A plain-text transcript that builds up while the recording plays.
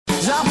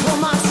I put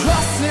my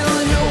trust in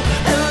you,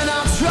 and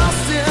I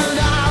trust in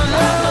love.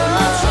 I put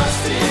my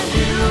trust in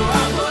you,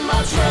 I put my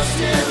trust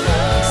in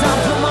love. I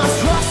put my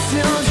trust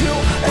in you,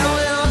 and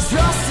I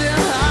trust in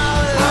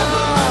love. I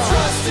put my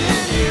trust in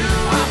you,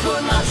 I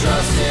put my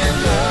trust in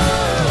love.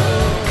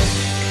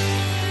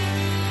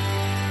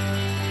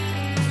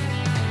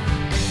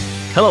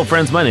 Hello,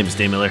 friends. My name is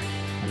Dave Miller.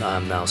 And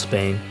I'm Mal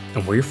Spain,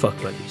 and we're your fuck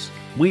buddies.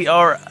 We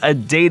are a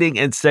dating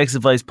and sex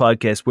advice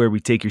podcast where we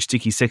take your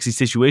sticky, sexy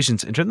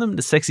situations and turn them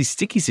into sexy,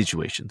 sticky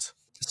situations.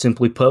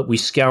 Simply put, we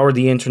scour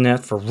the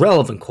internet for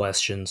relevant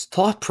questions,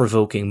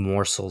 thought-provoking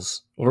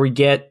morsels, or we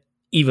get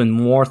even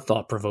more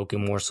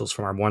thought-provoking morsels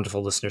from our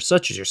wonderful listeners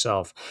such as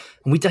yourself,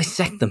 and we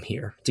dissect them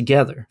here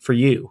together for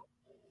you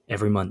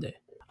every Monday.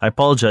 I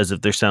apologize if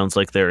there sounds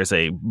like there is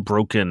a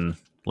broken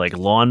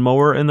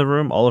lawnmower in the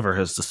room. Oliver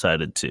has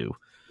decided to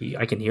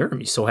I can hear him.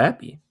 He's so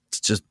happy.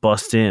 just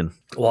bust in.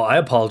 Well, I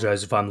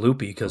apologize if I'm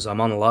loopy because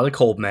I'm on a lot of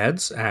cold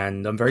meds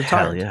and I'm very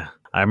tired. Hell yeah.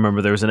 I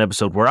remember there was an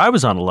episode where I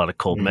was on a lot of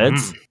cold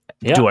meds.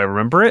 Yeah. Do I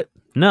remember it?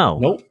 No.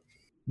 Nope.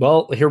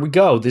 Well, here we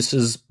go. This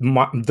is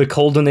the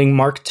Coldening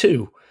Mark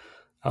II.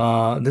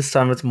 This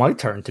time it's my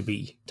turn to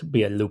be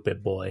a loopy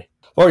boy.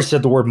 I already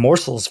said the word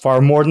morsels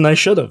far more than I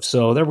should have,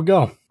 so there we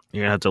go.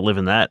 You're going to have to live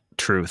in that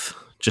truth.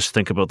 Just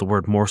think about the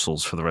word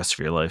morsels for the rest of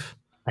your life.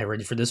 Are you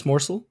ready for this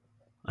morsel?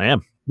 I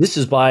am. This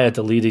is by a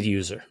deleted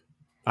user.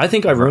 I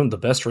think I ruined the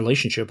best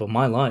relationship of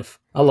my life.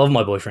 I love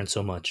my boyfriend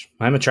so much.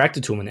 I'm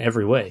attracted to him in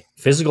every way,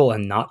 physical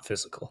and not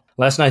physical.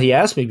 Last night he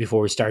asked me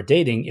before we started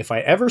dating if I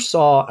ever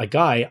saw a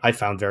guy I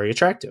found very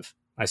attractive.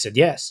 I said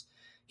yes.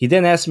 He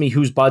then asked me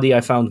whose body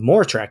I found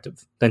more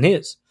attractive than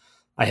his.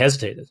 I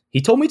hesitated.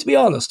 He told me to be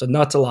honest and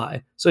not to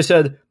lie. So I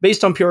said,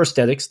 based on pure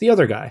aesthetics, the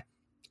other guy.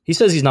 He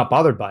says he's not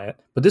bothered by it,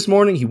 but this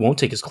morning he won't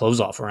take his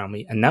clothes off around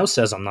me and now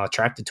says I'm not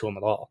attracted to him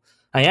at all.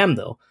 I am,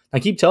 though. I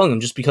keep telling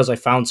him just because I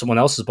found someone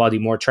else's body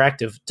more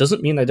attractive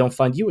doesn't mean I don't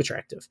find you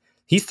attractive.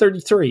 He's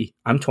 33.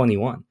 I'm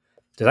 21.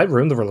 Did I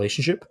ruin the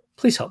relationship?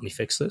 Please help me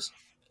fix this.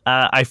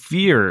 I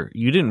fear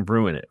you didn't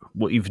ruin it.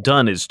 What you've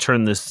done is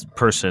turn this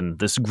person,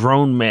 this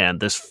grown man,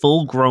 this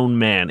full-grown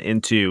man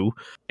into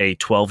a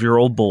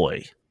 12-year-old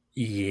boy.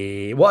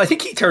 Yeah. Well, I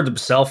think he turned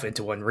himself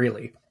into one,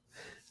 really.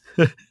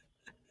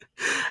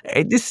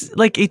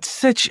 It's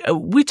such...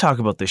 we talk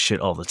about this shit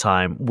all the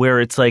time,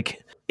 where it's like,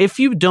 if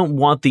you don't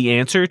want the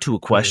answer to a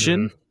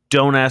question,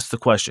 don't ask the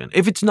question.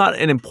 If it's not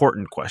an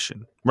important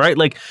question, right?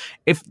 Like,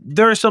 if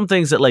there are some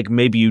things that,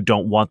 maybe you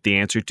don't want the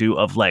answer to,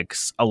 of,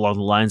 along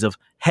the lines of,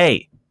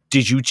 hey,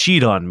 did you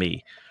cheat on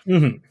me?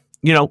 Mm-hmm.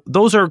 You know,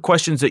 those are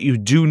questions that you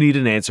do need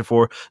an answer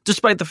for,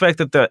 despite the fact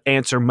that the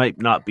answer might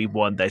not be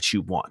one that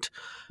you want.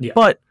 Yeah.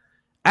 But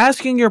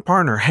asking your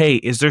partner, hey,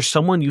 is there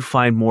someone you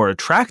find more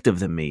attractive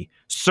than me,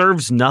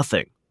 serves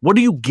nothing. What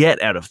do you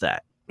get out of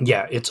that?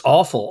 Yeah, it's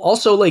awful.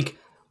 Also,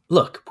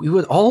 look, we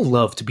would all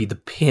love to be the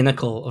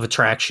pinnacle of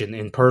attraction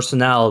in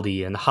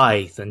personality and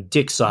height and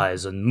dick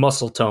size and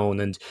muscle tone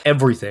and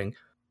everything.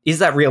 Is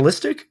that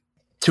realistic?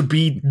 To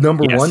be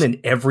number one in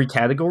every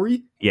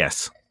category?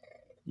 Yes.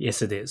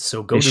 Yes, it is.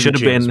 So go to the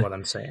gym is what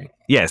I'm saying.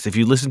 Yes, if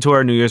you listen to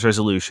our New Year's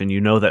resolution, you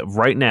know that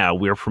right now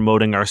we're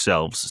promoting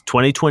ourselves.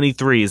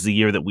 2023 is the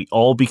year that we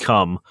all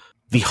become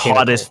the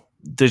hottest,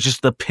 there's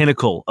just the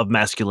pinnacle of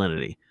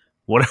masculinity.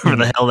 Whatever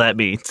the hell that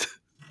means.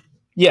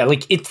 Yeah,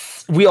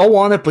 we all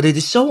want it, but it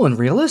is so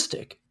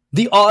unrealistic.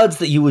 The odds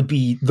that you would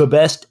be the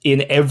best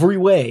in every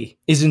way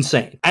is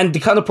insane. And the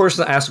kind of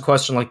person that asks a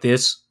question like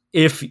this,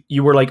 if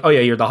you were like, oh yeah,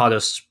 you're the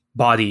hottest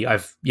body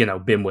I've,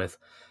 been with,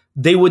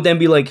 they would then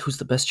be like, who's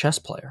the best chess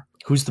player?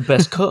 Who's the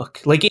best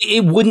cook?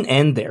 It wouldn't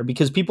end there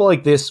because people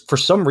like this, for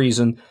some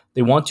reason,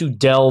 they want to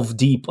delve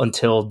deep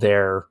until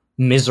their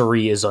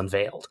misery is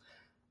unveiled.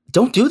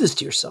 Don't do this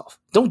to yourself.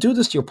 Don't do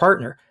this to your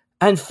partner.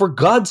 And for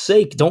God's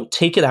sake, don't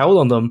take it out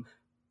on them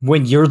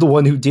when you're the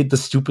one who did the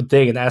stupid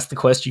thing and asked the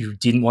question you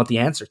didn't want the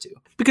answer to.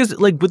 Because,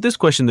 with this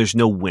question, there's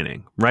no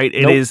winning, right?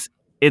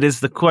 It is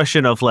the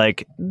question of,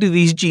 do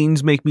these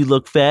jeans make me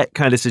look fat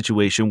kind of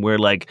situation where,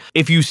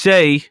 if you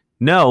say,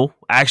 no,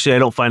 actually, I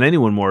don't find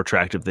anyone more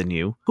attractive than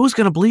you, who's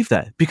going to believe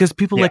that? Because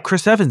people like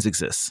Chris Evans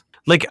exist.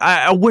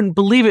 I wouldn't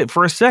believe it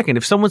for a second.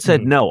 If someone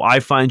said, no, I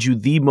find you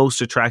the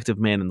most attractive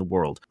man in the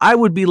world, I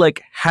would be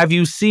like, have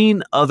you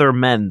seen other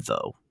men,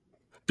 though?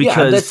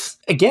 Because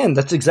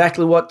that's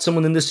exactly what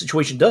someone in this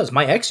situation does.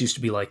 My ex used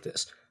to be like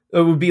this.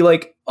 It would be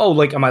like, oh,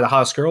 am I the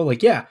hottest girl?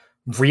 Yeah,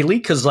 really?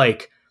 Because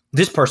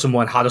this person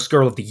won hottest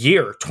girl of the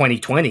year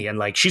 2020,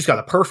 and she's got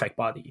a perfect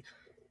body.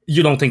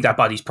 You don't think that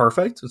body's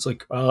perfect? It's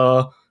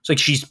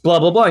she's blah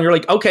blah blah, and you're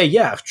like, okay,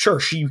 yeah, sure.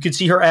 You can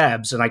see her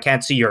abs, and I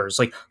can't see yours.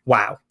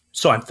 Wow,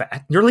 so I'm fat.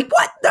 And you're like,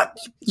 what? No,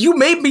 you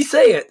made me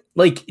say it.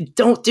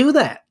 Don't do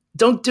that.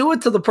 Don't do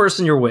it to the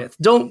person you're with.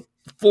 Don't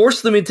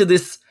force them into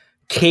this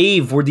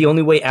cave where the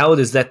only way out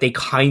is that they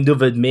kind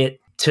of admit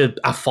to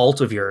a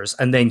fault of yours,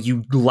 and then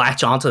you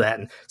latch onto that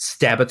and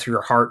stab it through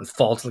your heart and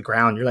fall to the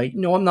ground. You're like,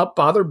 no, I'm not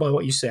bothered by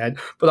what you said,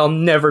 but I'll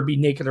never be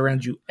naked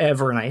around you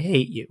ever, and I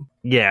hate you.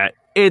 Yeah,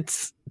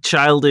 it's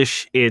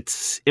childish,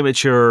 it's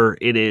immature,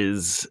 it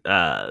is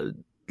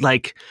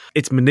like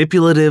it's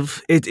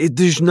manipulative.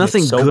 There's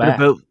nothing so good bad.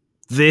 about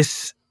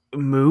this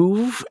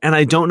move, and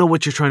I don't know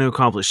what you're trying to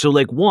accomplish. So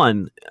like,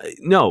 one,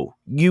 no,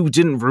 you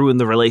didn't ruin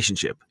the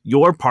relationship.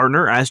 Your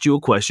partner asked you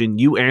a question,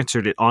 you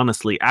answered it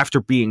honestly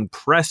after being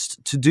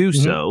pressed to do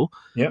so.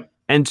 Yep.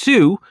 And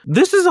two,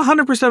 this is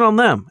 100% on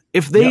them.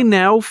 If they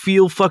now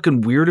feel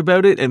fucking weird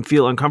about it and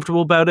feel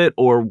uncomfortable about it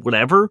or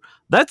whatever,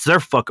 that's their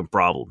fucking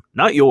problem,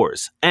 not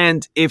yours.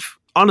 And if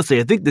honestly,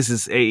 I think this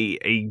is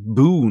a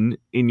boon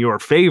in your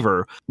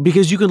favor,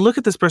 because you can look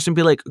at this person and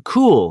be like,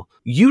 cool,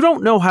 you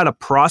don't know how to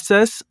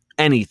process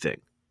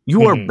anything.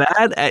 You are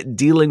bad at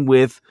dealing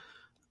with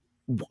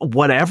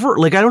whatever.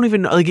 Like, I don't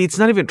even, like, it's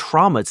not even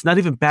trauma. It's not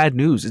even bad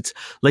news. It's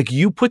like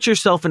you put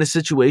yourself in a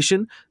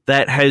situation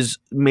that has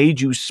made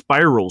you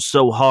spiral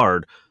so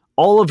hard,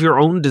 all of your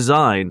own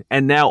design,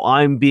 and now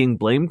I'm being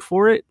blamed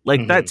for it.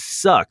 Like, that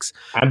sucks.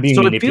 I'm being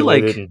So I feel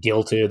manipulated like and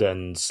guilted,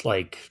 and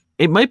like,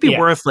 it might be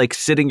worth like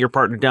sitting your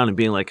partner down and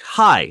being like,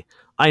 hi,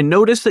 I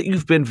noticed that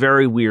you've been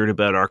very weird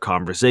about our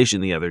conversation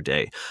the other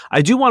day.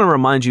 I do want to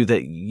remind you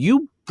that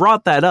you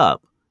brought that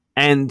up.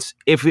 And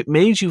if it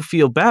made you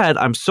feel bad,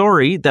 I'm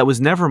sorry. That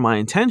was never my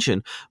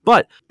intention.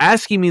 But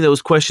asking me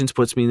those questions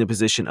puts me in the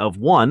position of,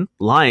 one,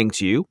 lying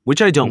to you,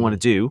 which I don't want to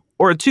do,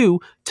 or two,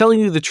 telling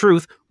you the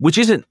truth, which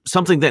isn't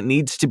something that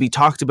needs to be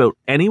talked about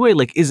anyway,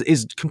 like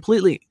is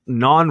completely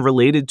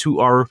non-related to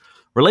our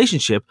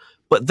relationship,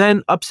 but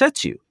then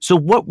upsets you. So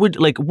what would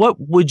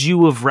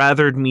you have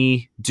rathered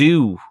me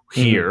do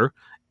here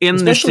in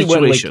especially this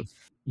situation? When, like,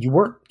 you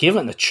weren't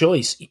given a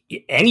choice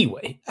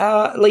anyway.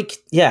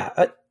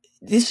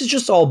 This is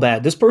just all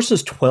bad. This person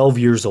is 12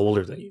 years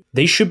older than you.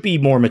 They should be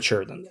more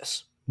mature than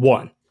this.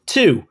 One.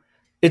 Two,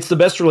 it's the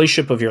best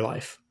relationship of your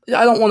life.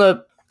 I don't want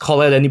to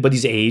call out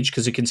anybody's age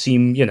because it can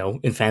seem,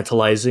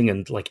 infantilizing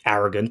and like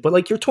arrogant, but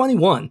like, you're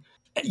 21.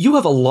 You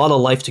have a lot of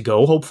life to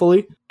go,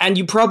 hopefully, and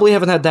you probably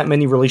haven't had that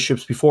many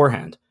relationships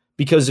beforehand.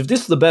 Because if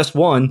this is the best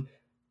one,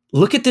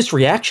 look at this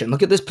reaction.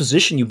 Look at this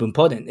position you've been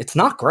put in. It's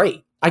not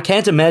great. I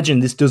can't imagine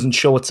this doesn't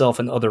show itself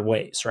in other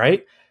ways,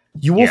 right?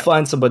 You will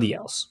find somebody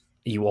else.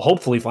 You will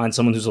hopefully find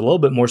someone who's a little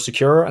bit more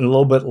secure and a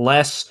little bit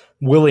less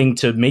willing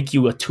to make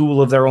you a tool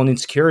of their own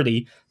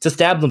insecurity to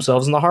stab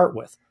themselves in the heart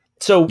with.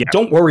 So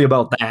don't worry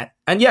about that.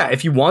 And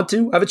if you want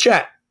to, have a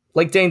chat.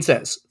 Like Dane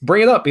says,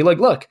 bring it up. Be like,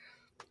 look,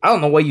 I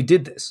don't know why you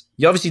did this.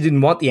 You obviously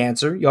didn't want the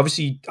answer.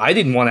 I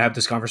didn't want to have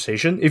this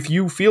conversation. If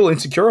you feel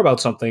insecure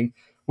about something,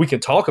 we can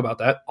talk about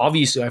that.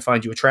 Obviously, I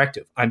find you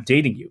attractive. I'm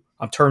dating you.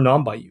 I'm turned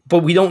on by you.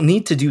 But we don't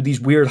need to do these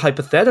weird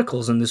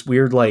hypotheticals and this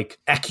weird, like,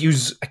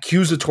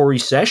 accusatory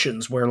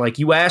sessions where, like,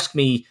 you ask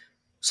me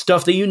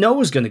stuff that you know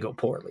is going to go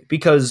poorly.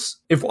 Because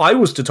if I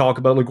was to talk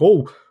about,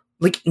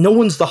 like, no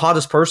one's the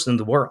hottest person in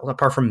the world,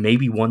 apart from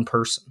maybe one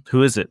person.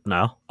 Who is it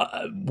now?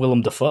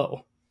 Willem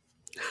Dafoe.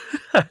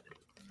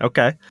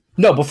 Okay.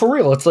 No, but for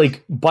real, it's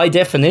like, by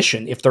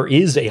definition, if there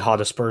is a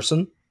hottest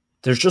person,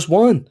 there's just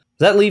one.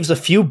 That leaves a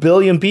few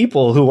billion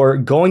people who are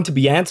going to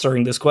be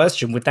answering this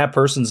question with that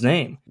person's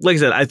name. Like I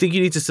said, I think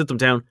you need to sit them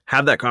down,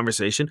 have that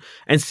conversation,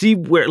 and see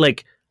where,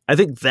 like, I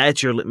think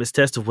that's your litmus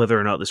test of whether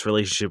or not this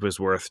relationship is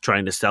worth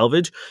trying to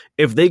salvage.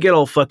 If they get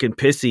all fucking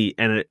pissy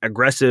and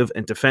aggressive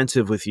and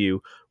defensive with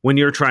you when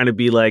you're trying to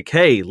be like,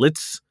 hey,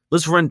 let's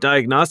run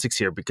diagnostics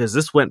here because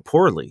this went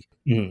poorly.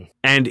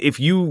 And if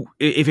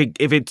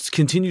it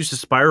continues to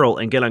spiral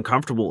and get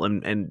uncomfortable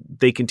and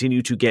they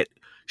continue to get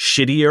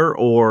shittier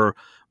or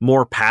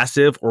more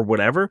passive or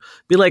whatever,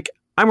 be like,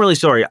 I'm really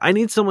sorry. I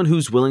need someone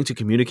who's willing to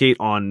communicate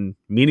on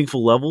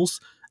meaningful levels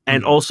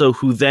and also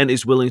who then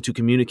is willing to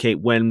communicate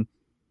when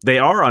they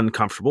are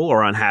uncomfortable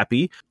or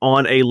unhappy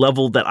on a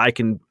level that I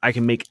can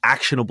make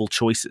actionable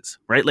choices,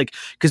 right? Like,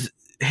 because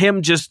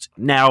him just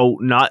now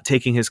not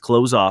taking his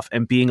clothes off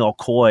and being all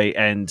coy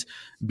and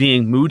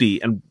being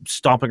moody and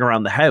stomping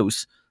around the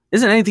house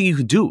isn't anything you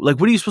can do. Like,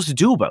 what are you supposed to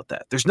do about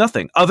that? There's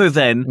nothing other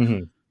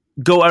than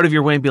go out of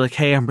your way and be like,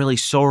 hey, I'm really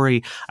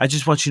sorry. I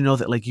just want you to know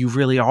that, like, you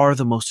really are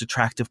the most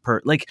attractive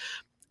person. Like,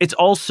 it's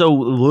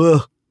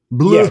also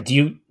Yeah.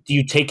 Do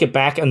you take it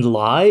back and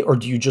lie, or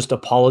do you just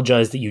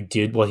apologize that you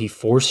did what he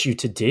forced you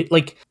to do?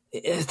 Like,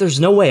 there's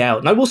no way out.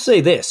 And I will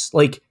say this,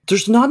 like,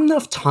 there's not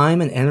enough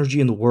time and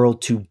energy in the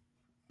world to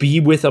be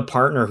with a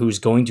partner who's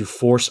going to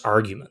force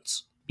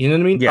arguments. You know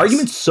what I mean? Yes.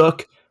 Arguments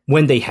suck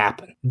when they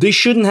happen. They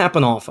shouldn't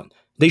happen often.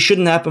 They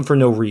shouldn't happen for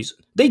no reason.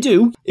 They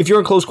do. If you're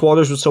in close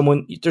quarters with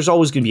someone, there's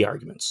always going to be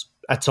arguments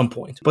at some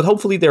point. But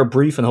hopefully they're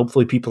brief and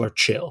hopefully people are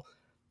chill.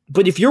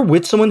 But if you're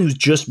with someone who's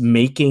just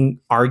making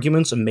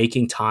arguments and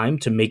making time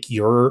to make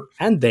your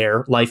and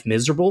their life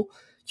miserable,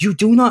 you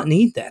do not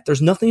need that.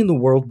 There's nothing in the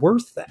world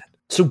worth that.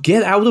 So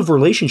get out of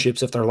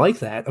relationships if they're like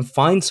that and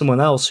find someone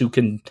else who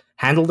can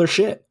handle their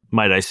shit.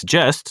 Might I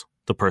suggest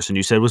the person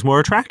you said was more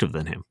attractive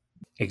than him?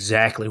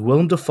 Exactly.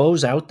 Willem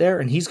Dafoe's out there,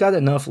 and he's got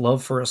enough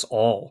love for us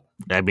all.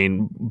 I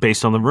mean,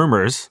 based on the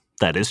rumors,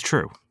 that is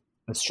true.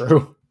 That's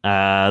true.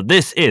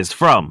 This is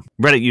from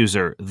Reddit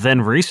user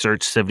Then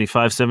Research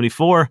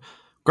 7574.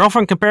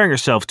 Girlfriend comparing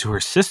herself to her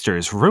sister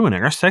is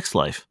ruining our sex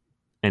life.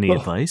 Any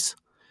advice?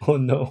 Oh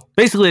no.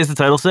 Basically, as the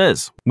title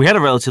says, we had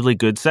a relatively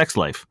good sex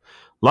life.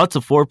 Lots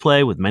of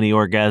foreplay with many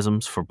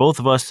orgasms for both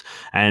of us,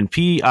 and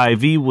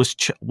PIV was,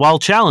 while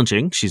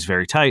challenging, she's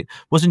very tight,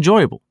 was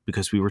enjoyable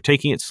because we were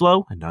taking it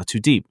slow and not too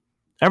deep.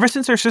 Ever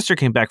since her sister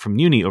came back from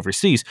uni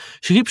overseas,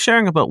 she keeps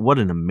sharing about what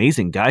an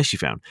amazing guy she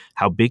found,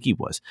 how big he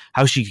was,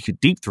 how she could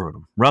deep throat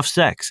him, rough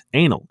sex,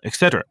 anal,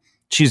 etc.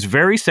 She's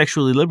very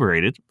sexually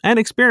liberated and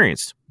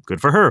experienced. Good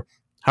for her.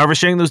 However,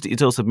 sharing those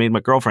details have made my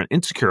girlfriend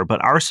insecure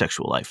about our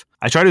sexual life.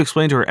 I try to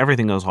explain to her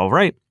everything is all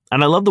right,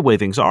 and I love the way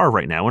things are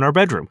right now in our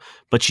bedroom,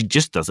 but she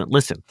just doesn't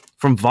listen.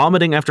 From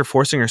vomiting after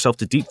forcing herself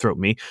to deep throat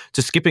me,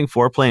 to skipping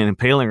foreplay and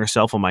impaling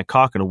herself on my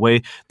cock in a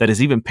way that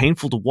is even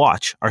painful to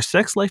watch, our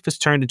sex life has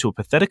turned into a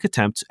pathetic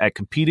attempt at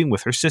competing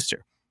with her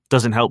sister.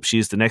 Doesn't help she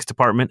is the next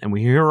apartment, and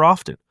we hear her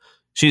often.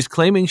 She's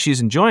claiming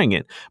she's enjoying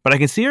it, but I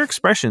can see her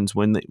expressions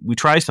when we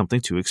try something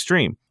too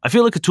extreme. I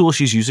feel like a tool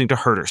she's using to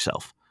hurt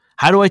herself.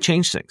 How do I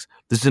change things?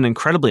 This is an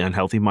incredibly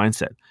unhealthy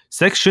mindset.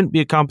 Sex shouldn't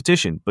be a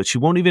competition, but she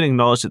won't even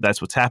acknowledge that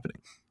that's what's happening.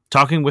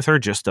 Talking with her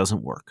just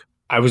doesn't work.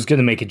 I was going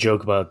to make a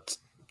joke about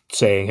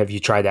saying, have you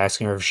tried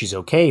asking her if she's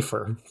okay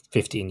for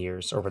 15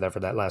 years or whatever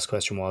that last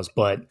question was,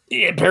 but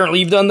apparently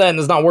you've done that and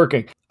it's not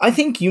working. I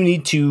think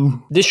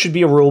this should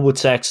be a rule with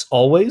sex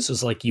always,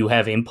 is like you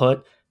have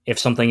input. If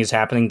something is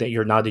happening that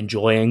you're not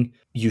enjoying,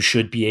 you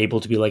should be able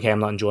to be like, hey, I'm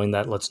not enjoying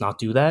that. Let's not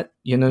do that.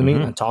 You know what I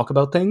mean? And talk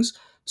about things.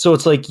 So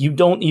it's like you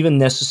don't even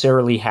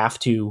necessarily have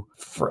to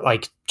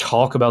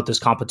talk about this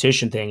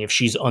competition thing if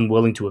she's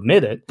unwilling to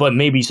admit it. But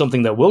maybe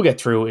something that we'll get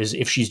through is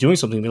if she's doing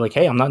something, be like,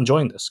 hey, I'm not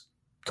enjoying this.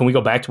 Can we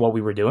go back to what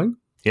we were doing?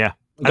 Yeah,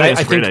 I think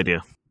it's a great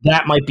idea.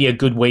 That might be a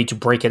good way to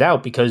break it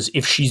out, because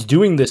if she's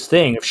doing this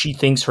thing, if she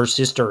thinks her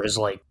sister is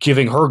like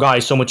giving her guy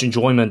so much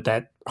enjoyment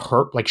that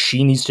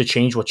she needs to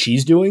change what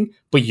she's doing,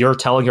 but you're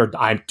telling her,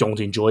 I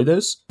don't enjoy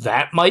this,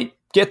 that might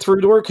get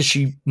through to her, because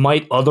she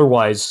might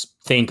otherwise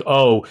think,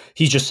 oh,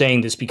 he's just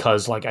saying this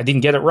because I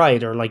didn't get it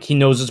right, or he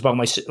knows this about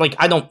my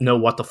I don't know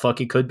what the fuck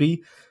it could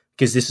be,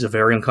 because this is a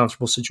very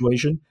uncomfortable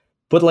situation.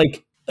 But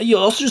you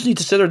also just need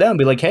to sit her down and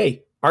be like,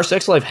 hey, our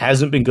sex life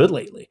hasn't been good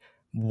lately.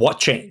 What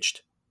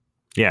changed?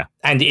 Yeah.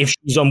 And if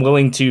she's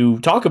unwilling to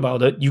talk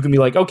about it, you can be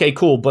like, okay,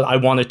 cool, but I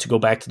want it to go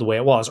back to the way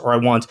it was, or I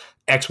want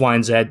X, Y,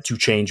 and Z to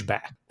change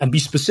back, and be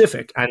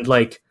specific. And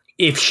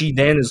if she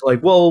then is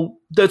like, well,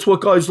 that's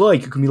what guys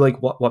like, you can be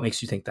like, what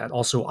makes you think that?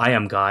 Also, I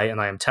am guy and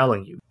I am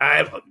telling you.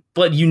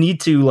 But you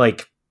need to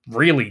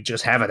really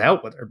just have it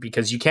out with her,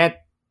 because you can't.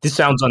 This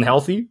sounds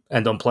unhealthy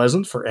and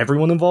unpleasant for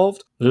everyone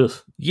involved. Ugh.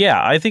 Yeah,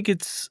 I think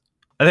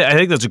I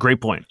think that's a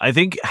great point. I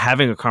think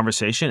having a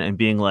conversation and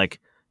being like,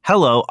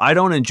 hello, I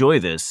don't enjoy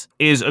this,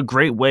 is a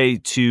great way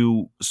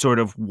to sort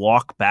of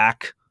walk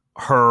back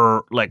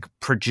her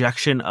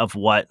projection of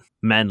what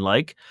men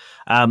like.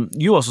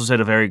 You also said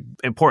a very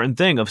important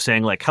thing of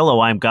saying hello,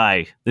 I'm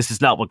guy. This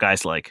is not what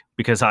guys like,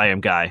 because I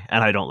am guy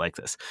and I don't like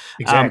this.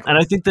 Exactly. And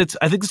I think that's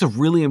a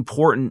really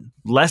important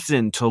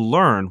lesson to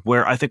learn,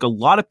 where I think a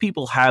lot of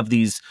people have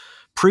these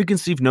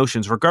preconceived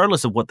notions,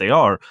 regardless of what they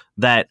are,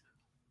 that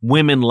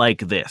women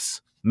like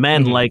this,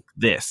 men like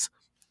this.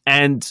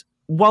 And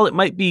while it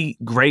might be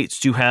great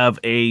to have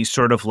a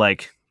sort of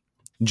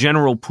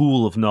general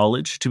pool of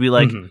knowledge to be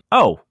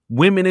oh,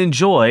 women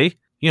enjoy,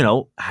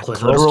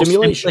 clitoral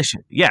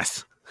stimulation.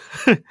 Yes.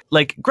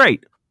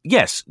 Great.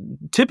 Yes.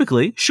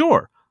 Typically,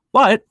 sure.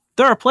 But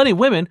there are plenty of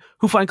women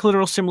who find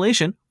clitoral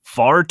stimulation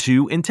far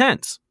too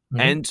intense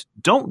and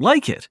don't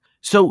like it.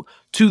 So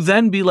to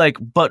then be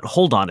but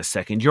hold on a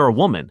second, you're a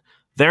woman,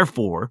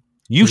 therefore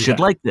you should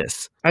like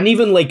this. And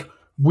even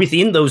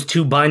within those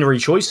two binary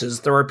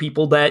choices, there are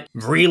people that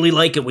really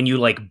like it when you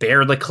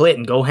bare the clit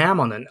and go ham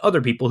on it. And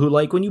other people who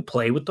like when you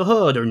play with the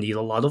hood or need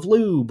a lot of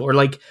lube, or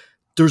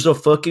there's a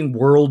fucking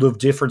world of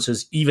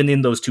differences even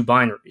in those two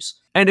binaries.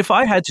 And if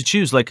I had to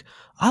choose,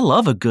 I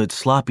love a good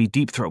sloppy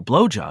deep throat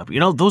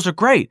blowjob. Those are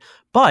great.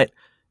 But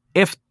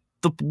if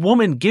the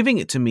woman giving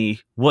it to me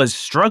was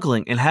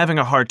struggling and having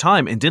a hard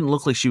time and didn't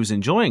look like she was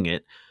enjoying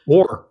it,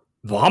 or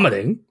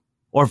vomiting,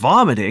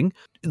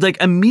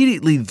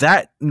 immediately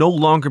that no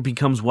longer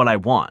becomes what I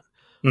want.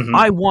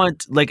 I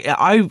want,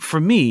 for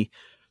me,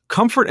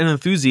 comfort and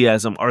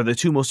enthusiasm are the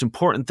two most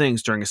important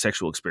things during a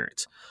sexual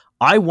experience.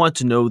 I want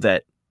to know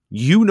that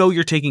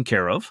you're taken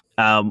care of,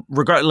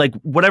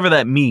 whatever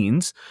that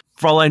means.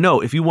 For all I know,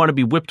 if you want to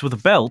be whipped with a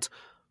belt,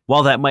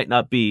 while that might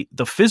not be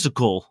the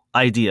physical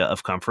idea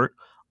of comfort,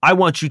 I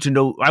want you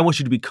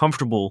to be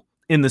comfortable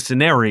in the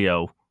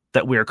scenario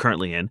that we are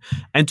currently in.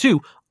 And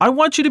two, I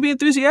want you to be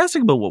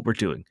enthusiastic about what we're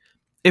doing.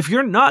 If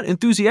you're not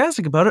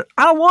enthusiastic about it,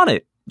 I don't want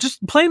it.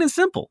 Just plain and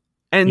simple.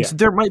 And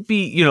there might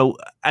be,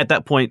 at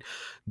that point,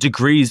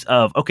 degrees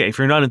of, okay, if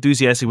you're not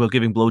enthusiastic about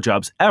giving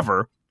blowjobs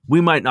ever, we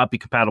might not be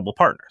compatible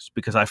partners,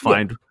 because I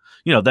find,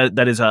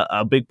 that is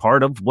a big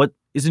part of what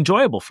is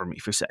enjoyable for me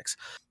for sex.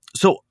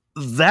 So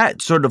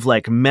that sort of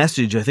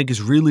message, I think,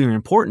 is really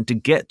important to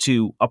get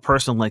to a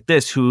person like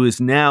this, who has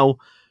now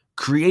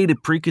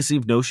created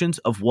preconceived notions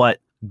of what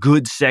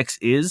good sex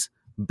is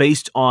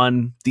based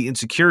on the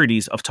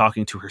insecurities of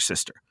talking to her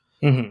sister.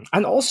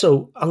 And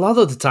also, a lot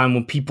of the time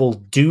when people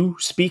do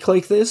speak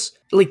like this,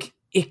 like,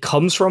 it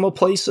comes from a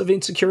place of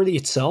insecurity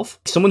itself.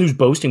 Someone who's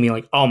boasting me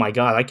like, oh my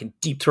God, I can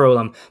deep throat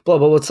them, blah,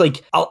 blah, blah. It's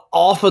like,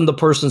 often the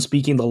person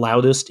speaking the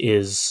loudest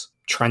is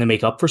trying to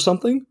make up for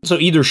something. So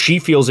either she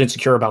feels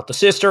insecure about the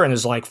sister and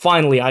is like,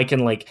 finally, I can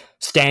like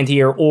stand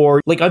here.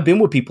 Or like, I've been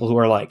with people who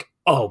are like,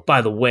 oh,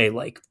 by the way,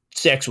 like,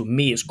 sex with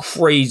me is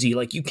crazy.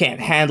 Like, you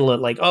can't handle it.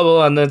 Like,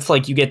 oh, and then it's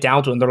like, you get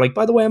down to it and they're like,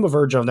 by the way, I'm a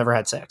virgin. I've never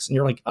had sex. And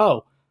you're like,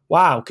 oh,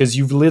 wow. Because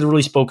you've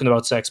literally spoken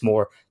about sex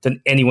more than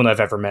anyone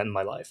I've ever met in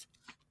my life.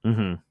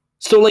 Mm-hmm.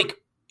 So, like,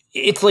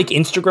 it's like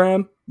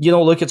Instagram. You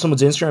don't look at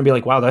someone's Instagram and be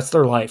like, wow, that's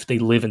their life. They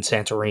live in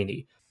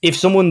Santorini. If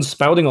someone's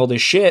spouting all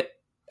this shit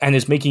and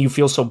is making you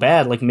feel so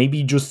bad, like,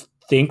 maybe just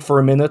think for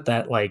a minute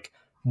that, like,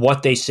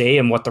 what they say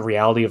and what the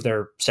reality of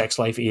their sex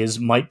life is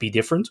might be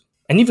different.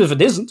 And even if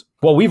it isn't,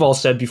 what we've all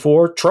said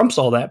before trumps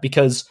all that,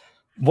 because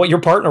what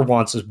your partner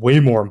wants is way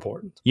more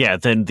important. Yeah,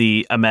 than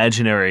the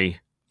imaginary,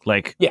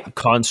 like, Yeah.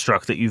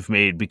 construct that you've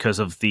made because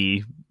of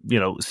the,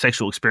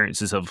 sexual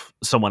experiences of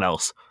someone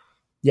else.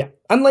 Yeah.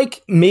 And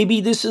like, maybe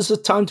this is a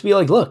time to be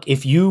like, look,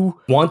 if you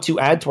want to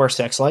add to our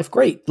sex life,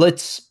 great.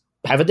 Let's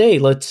have a day.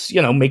 Let's,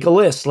 make a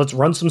list. Let's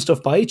run some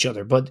stuff by each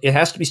other. But it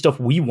has to be stuff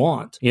we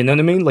want. You know what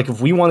I mean? Like, if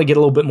we want to get a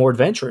little bit more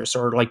adventurous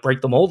or like break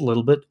the mold a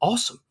little bit,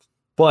 awesome.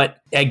 But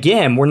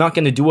again, we're not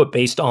going to do it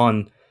based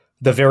on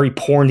the very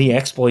porny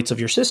exploits of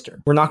your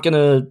sister. We're not going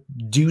to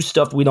do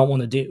stuff we don't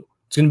want to do.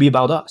 It's going to be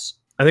about us.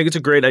 I think it's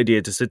a great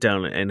idea to sit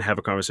down and have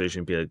a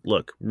conversation and be like,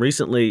 look,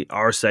 recently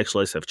our sex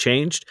lives have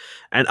changed,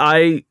 and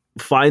I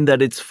find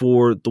that it's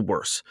for the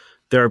worse.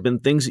 There have been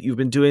things that you've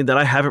been doing that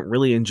I haven't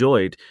really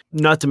enjoyed,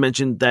 not to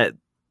mention that,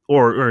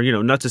 or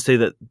not to say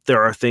that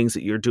there are things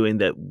that you're doing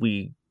that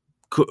we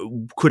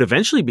could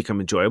eventually become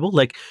enjoyable.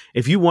 Like,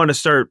 if you want to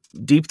start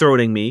deep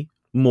throating me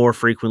more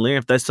frequently,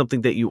 if that's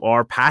something that you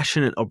are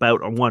passionate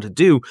about or want to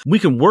do, we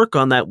can work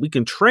on that. We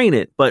can train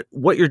it. But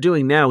what you're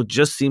doing now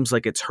just seems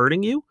like it's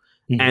hurting you.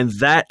 Mm-hmm. And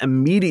that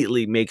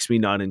immediately makes me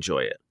not enjoy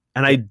it.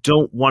 And I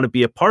don't want to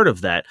be a part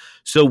of that.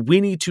 So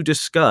we need to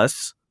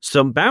discuss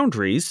some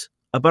boundaries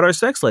about our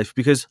sex life,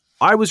 because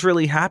I was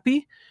really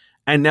happy.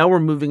 And now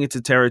we're moving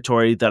into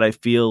territory that I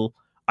feel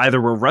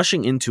either we're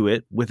rushing into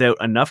it without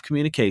enough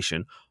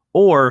communication,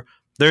 or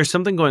there's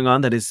something going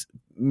on that is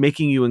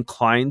making you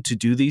inclined to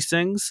do these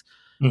things.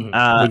 Mm-hmm.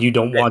 But you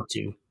don't want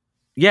to.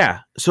 Yeah.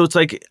 So it's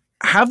like,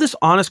 have this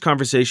honest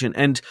conversation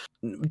and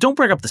don't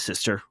bring up the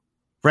sister,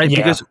 right? Yeah.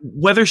 Because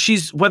whether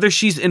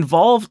she's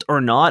involved or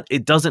not,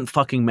 it doesn't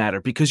fucking matter,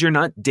 because you're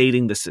not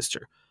dating the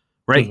sister,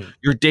 right? Mm-hmm.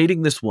 You're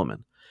dating this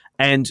woman.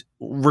 And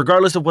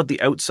regardless of what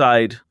the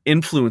outside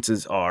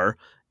influences are,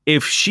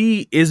 if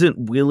she isn't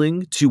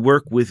willing to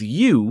work with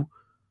you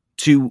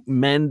to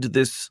mend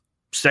this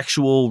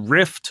sexual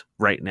rift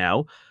right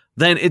now,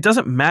 then it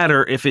doesn't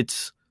matter if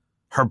it's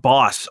her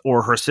boss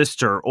or her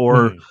sister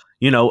or,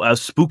 a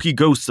spooky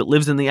ghost that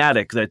lives in the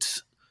attic.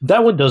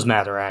 That one does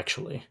matter,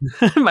 actually.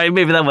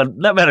 Maybe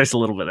that matters a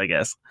little bit, I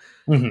guess.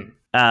 Mm-hmm.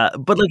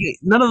 But like,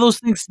 none of those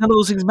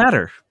things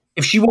matter.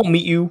 If she won't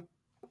meet you,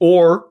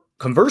 or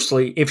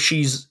conversely, if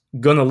she's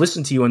going to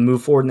listen to you and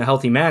move forward in a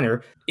healthy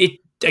manner, it,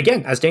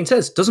 again, as Dane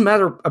says, doesn't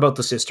matter about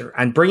the sister.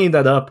 And bringing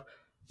that up,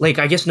 like,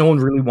 I guess no one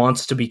really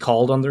wants to be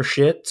called on their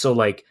shit. So,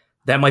 like,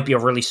 that might be a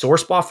really sore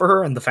spot for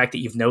her. And the fact that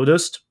you've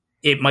noticed,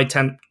 it might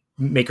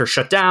make her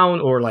shut down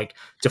or, like,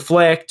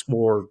 deflect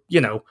or,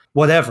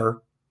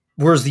 whatever.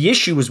 Whereas the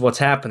issue is what's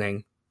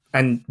happening.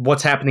 And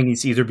what's happening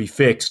needs to either be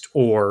fixed,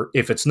 or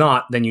if it's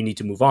not, then you need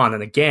to move on.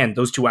 And again,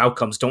 those two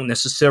outcomes don't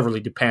necessarily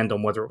depend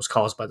on whether it was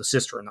caused by the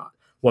sister or not.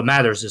 What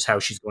matters is how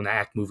she's going to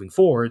act moving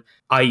forward,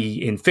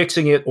 i.e. in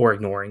fixing it or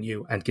ignoring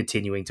you and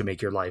continuing to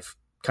make your life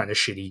kind of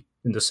shitty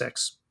in the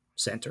sex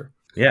center.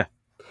 Yeah,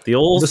 the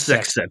old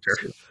sex center.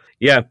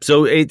 Yeah,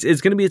 so it's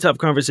going to be a tough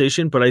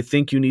conversation, but I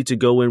think you need to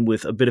go in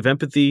with a bit of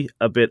empathy,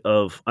 a bit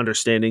of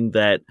understanding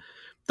that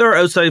there are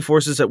outside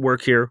forces at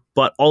work here,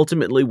 but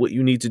ultimately what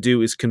you need to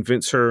do is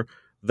convince her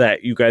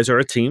that you guys are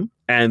a team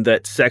and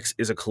that sex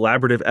is a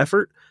collaborative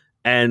effort,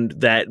 and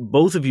that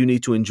both of you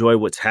need to enjoy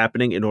what's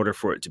happening in order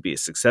for it to be a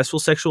successful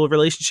sexual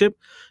relationship.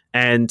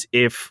 And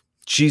if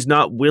she's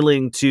not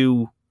willing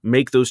to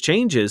make those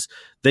changes,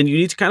 then you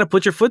need to kind of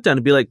put your foot down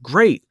and be like,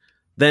 great,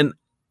 then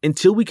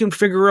until we can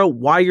figure out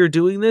why you're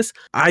doing this,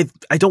 I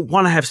don't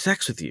want to have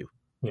sex with you.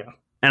 Yeah.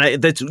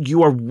 And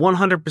you are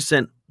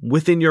 100%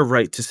 within your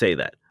right to say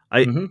that.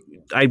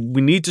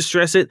 We need to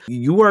stress it.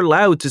 You are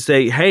allowed to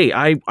say, hey,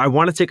 I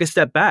want to take a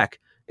step back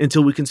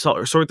until we can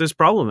sort this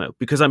problem out,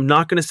 because I'm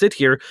not going to sit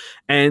here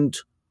and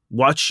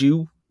watch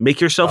you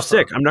make yourself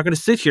sick. I'm not going to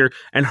sit here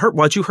and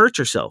watch you hurt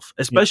yourself,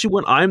 especially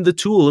when I'm the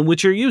tool in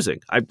which you're using.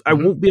 I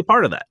won't be a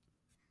part of that.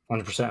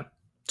 100%.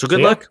 So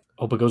good luck.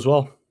 Hope it goes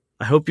well.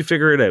 I hope you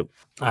figure it out.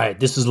 All right.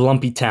 This is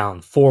Lumpy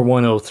Town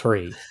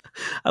 4103.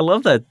 I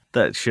love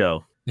that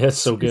show. That's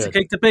so good. It's a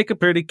cake to bake a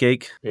pretty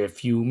cake.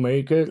 If you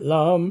make it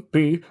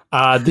lumpy.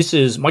 This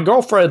is my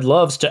girlfriend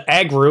loves to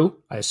aggro.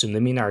 I assume they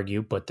mean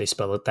argue, but they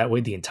spell it that way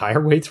the entire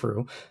way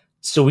through.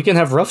 So we can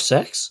have rough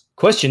sex.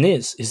 Question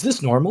is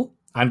this normal?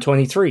 I'm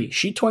 23.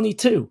 She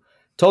 22.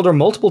 Told her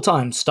multiple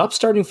times, stop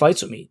starting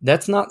fights with me.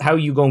 That's not how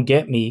you gon'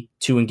 get me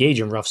to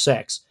engage in rough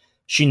sex.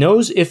 She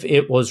knows if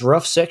it was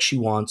rough sex she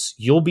wants,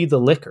 you'll be the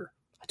liquor.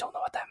 I don't know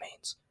what that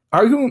means.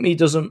 Arguing with me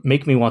doesn't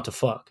make me want to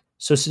fuck.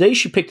 So today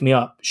she picked me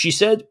up. She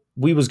said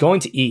we was going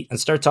to eat and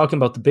start talking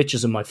about the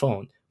bitches in my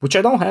phone, which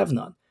I don't have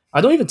none.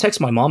 I don't even text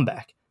my mom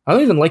back. I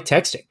don't even like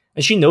texting.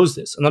 And she knows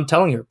this. And I'm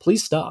telling her,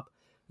 please stop.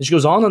 And she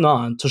goes on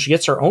until she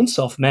gets her own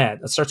self mad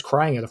and starts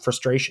crying out of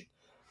frustration.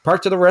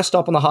 Parked at a rest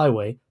stop on the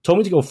highway, told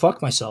me to go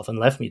fuck myself and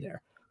left me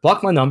there.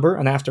 Blocked my number,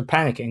 and after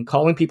panicking,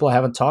 calling people I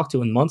haven't talked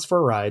to in months for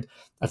a ride,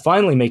 I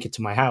finally make it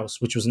to my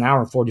house, which was an hour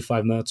and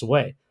 45 minutes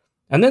away.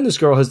 And then this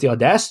girl has the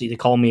audacity to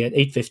call me at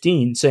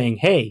 8:15 saying,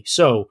 hey,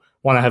 so,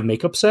 want to have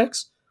makeup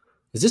sex?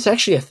 Is this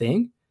actually a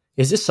thing?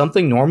 Is this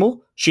something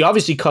normal? She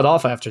obviously cut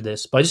off after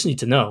this, but I just need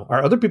to know.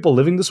 Are other people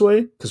living this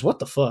way? Because what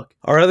the fuck?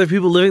 Are other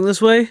people living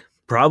this way?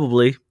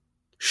 Probably.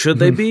 Should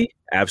they be?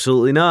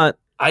 Absolutely not.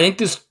 I think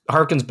this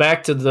harkens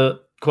back to the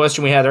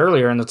question we had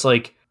earlier, and it's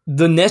like,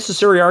 the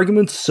necessary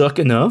arguments suck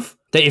enough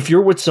that if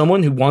you're with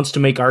someone who wants to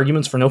make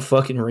arguments for no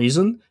fucking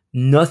reason,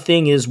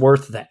 nothing is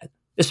worth that.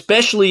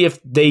 Especially if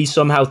they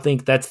somehow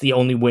think that's the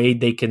only way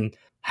they can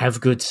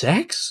have good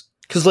sex.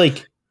 Because,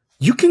 like,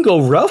 you can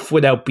go rough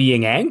without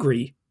being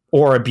angry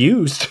or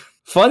abused.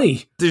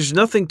 Funny. There's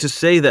nothing to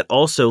say that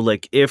also,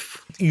 like,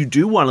 if you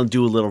do want to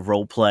do a little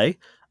role play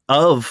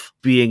of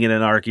being in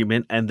an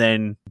argument and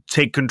then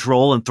take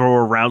control and throw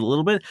around a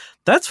little bit,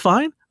 that's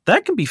fine.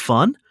 That can be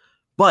fun.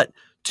 But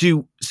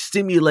to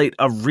stimulate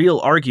a real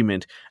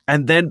argument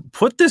and then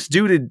put this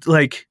dude in,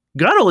 like,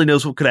 God only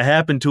knows what could have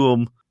happened to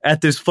him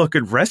at this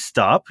fucking rest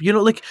stop. You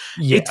know, like,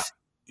 Yeah. it's,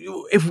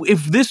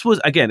 if this was,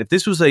 again, if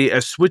this was a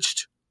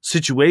switched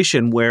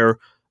situation where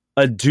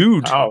a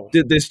dude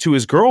did this to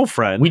his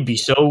girlfriend, we'd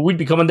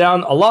be coming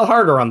down a lot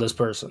harder on this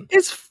person.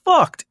 it's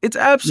fucked. It's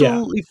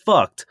absolutely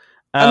fucked.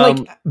 And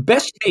like,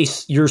 best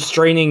case, you're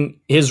straining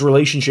his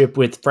relationship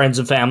with friends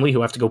and family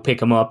who have to go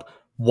pick him up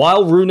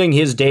while ruining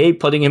his day,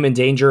 putting him in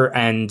danger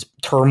and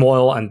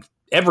turmoil and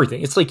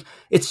everything. It's like,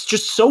 it's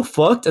just so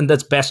fucked, and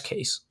that's best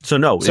case. So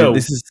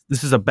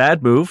this is a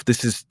bad move.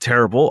 This is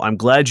terrible. I'm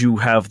glad you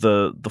have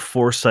the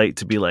foresight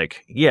to be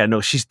like, yeah, no,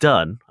 she's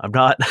done. I'm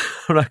not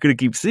going to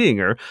keep seeing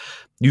her.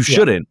 You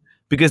shouldn't,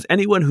 because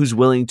anyone who's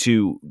willing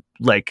to,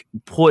 like,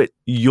 put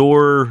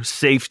your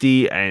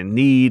safety and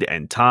need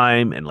and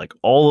time and, like,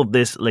 all of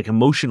this, like,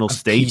 emotional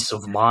state, peace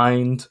of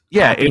mind,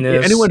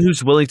 anyone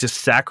who's willing to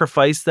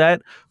sacrifice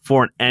that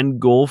for an end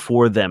goal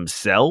for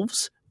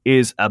themselves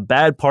is a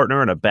bad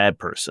partner and a bad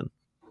person.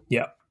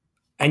 Yeah.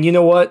 And you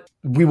know what?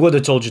 We would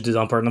have told you to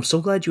dump her, and I'm so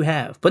glad you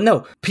have. But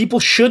no, people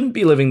shouldn't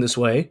be living this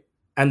way,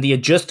 and the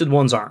adjusted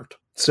ones aren't.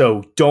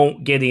 So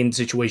don't get in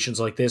situations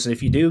like this. And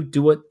if you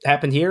do what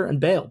happened here and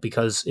bail,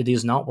 because it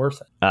is not worth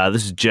it.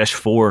 This is Jesh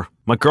 4.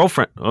 My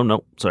girlfriend. Oh,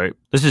 no, sorry.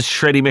 This is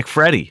Shreddy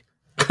McFreddy.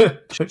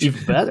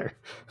 Even better.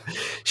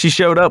 She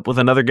showed up with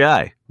another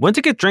guy. Went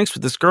to get drinks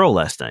with this girl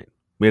last night.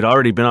 We had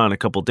already been on a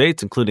couple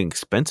dates, including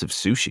expensive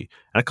sushi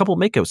and a couple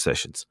makeout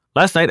sessions.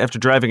 Last night, after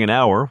driving an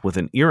hour with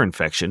an ear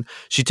infection,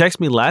 she texts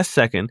me last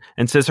second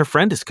and says her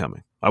friend is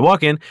coming. I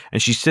walk in,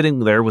 and she's sitting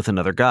there with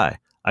another guy.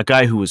 A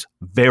guy who was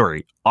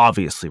very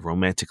obviously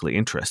romantically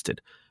interested.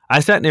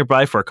 I sat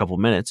nearby for a couple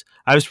minutes.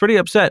 I was pretty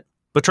upset,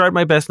 but tried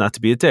my best not to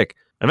be a dick.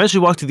 I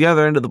eventually walked to the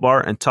other end of the bar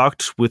and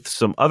talked with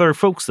some other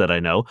folks that I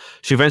know.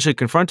 She eventually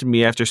confronted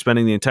me after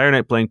spending the entire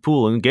night playing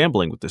pool and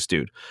gambling with this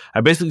dude.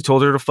 I basically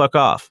told her to fuck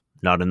off.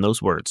 Not in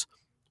those words.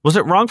 Was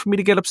it wrong for me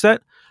to get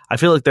upset? I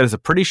feel like that is a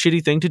pretty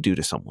shitty thing to do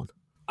to someone.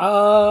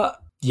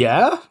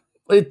 Yeah.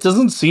 It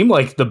doesn't seem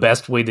like the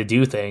best way to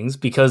do things,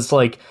 because,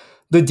 like,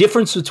 the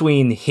difference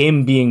between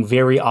him being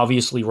very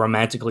obviously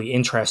romantically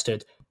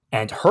interested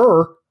and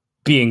her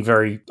being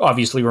very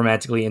obviously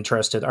romantically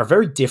interested are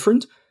very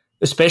different,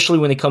 especially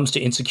when it comes to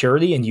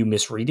insecurity and you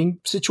misreading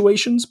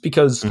situations,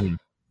 because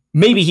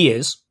maybe he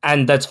is,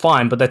 and that's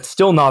fine, but that's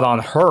still not on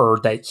her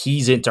that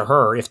he's into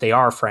her if they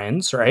are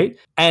friends, right?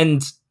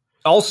 And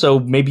also,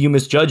 maybe you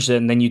misjudged it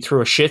and then you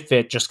threw a shit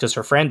fit just because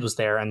her friend was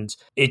there, and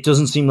it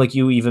doesn't seem like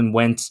you even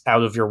went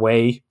out of your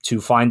way to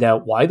find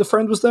out why the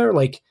friend was there.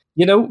 Like,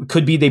 you know,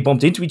 could be they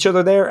bumped into each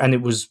other there and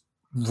it was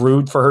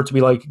rude for her to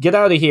be like, get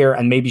out of here,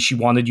 and maybe she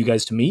wanted you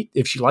guys to meet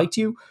if she liked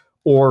you,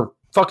 or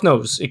fuck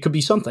knows, it could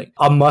be something.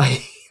 On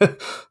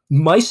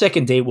my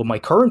second date with my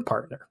current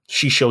partner,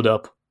 she showed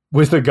up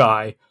with a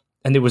guy,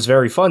 and it was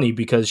very funny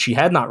because she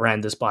had not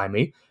ran this by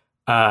me.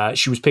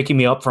 She was picking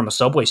me up from a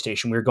subway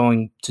station. We were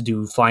going to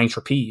do flying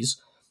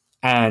trapeze,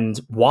 and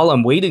while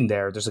I'm waiting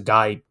there, there's a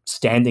guy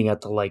standing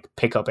at the, like,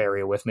 pickup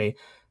area with me.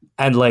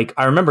 And, like,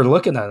 I remember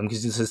looking at him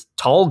because he's this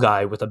tall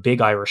guy with a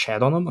big Irish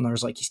hat on him. And I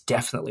was like, he's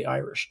definitely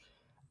Irish.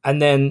 And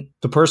then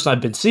the person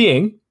I'd been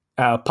seeing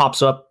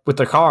pops up with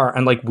the car,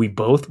 and, like, we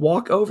both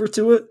walk over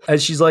to it.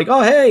 And she's like,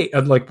 oh, hey.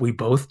 And, like, we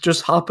both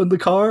just hop in the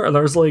car. And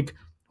I was like,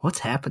 what's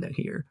happening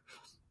here?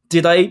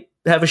 Did I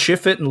have a shit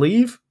fit and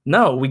leave?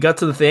 No, we got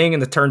to the thing,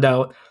 and it turned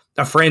out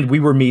a friend we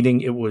were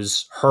meeting, it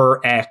was her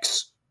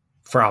ex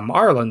from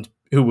Ireland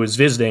who was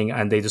visiting,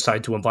 and they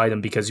decided to invite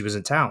him because he was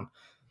in town.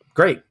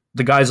 Great.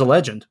 The guy's a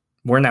legend.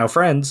 We're now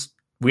friends.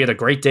 We had a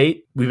great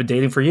date. We've been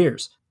dating for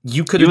years.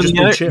 You could You have and,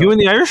 just been the, chill. you and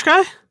the Irish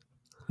guy?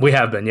 We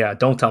have been, yeah.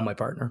 Don't tell my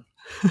partner.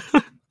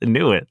 I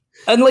knew it.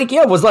 And like,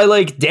 yeah, was I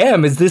like,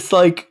 damn, is this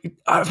like,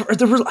 I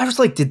was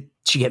like, did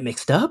she get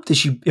mixed up? Did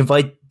she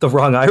invite the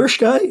wrong Irish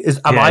guy?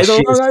 Am Yeah, I the she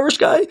wrong is- Irish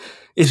guy?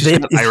 She's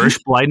got Irish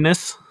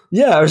blindness.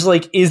 Yeah, I was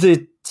like, is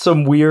it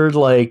some weird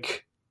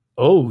like,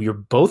 oh, you're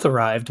both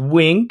arrived,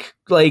 wink,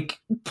 like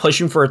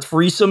pushing for a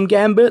threesome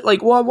gambit?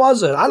 Like, what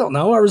was it? I don't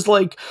know. I was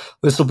like,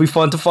 this will be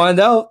fun to find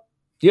out.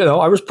 You know,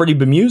 I was pretty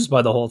bemused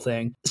by the whole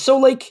thing. So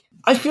like,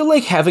 I feel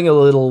like having a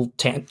little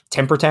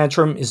temper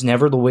tantrum is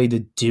never the way to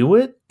do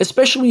it,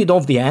 especially when you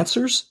don't have the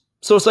answers.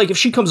 So it's like, if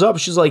she comes up,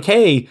 she's like,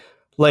 hey,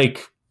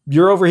 like,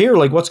 you're over here,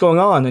 like, what's going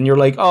on? And you're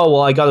like, oh,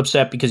 well, I got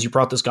upset because you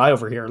brought this guy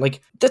over here.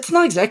 Like, that's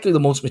not exactly the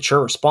most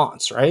mature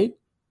response, right?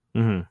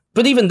 Mm-hmm.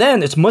 But even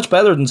then, it's much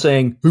better than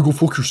saying, hey, go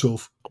fuck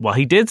yourself. Well,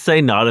 he did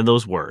say not in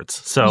those words.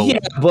 So Yeah,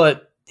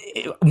 but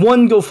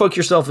one go fuck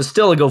yourself is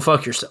still a go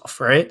fuck yourself,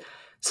 right?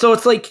 So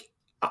it's like,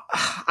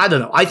 I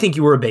don't know. I think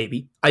you were a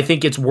baby. I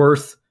think it's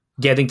worth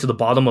getting to the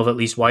bottom of at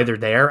least why they're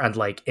there and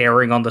like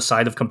erring on the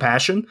side of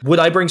compassion. Would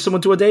I bring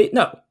someone to a date?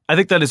 No. I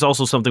think that is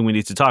also something we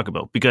need to talk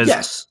about because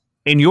Yes.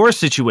 in your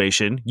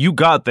situation, you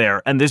got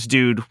there and this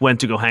dude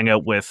went to go hang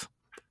out with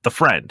the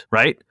friend,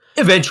 right?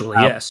 Eventually,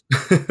 yes.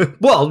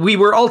 Well, we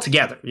were all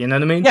together. You know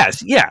what I mean?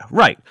 Yes, yeah,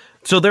 right.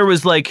 So there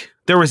was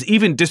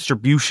even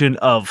distribution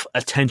of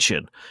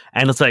attention.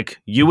 And it's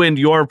like you and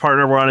your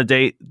partner were on a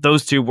date.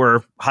 Those two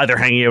were either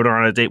hanging out or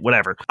on a date,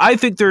 whatever. I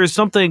think there's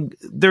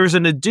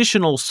an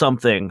additional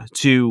something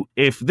to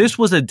if this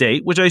was a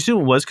date, which I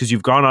assume it was because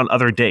you've gone on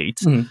other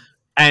dates. Mhm.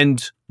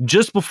 And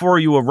just before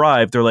you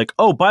arrived, they're like,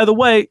 oh, by the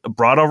way,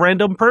 brought a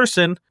random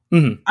person.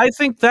 Mhm. I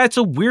think that's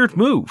a weird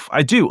move.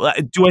 I do.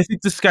 Do I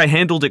think this guy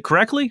handled it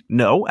correctly?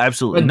 No,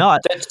 absolutely And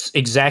not. That's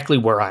exactly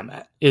where I'm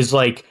at. Is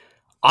like,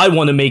 I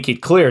want to make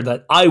it clear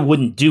that I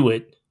wouldn't do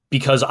it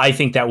because I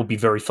think that would be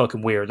very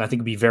fucking weird. And I think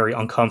it'd be very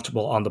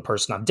uncomfortable on the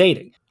person I'm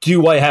dating.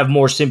 Do I have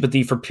more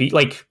sympathy for people?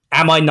 Like,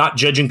 am I not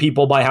judging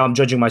people by how I'm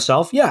judging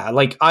myself? Yeah.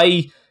 Like,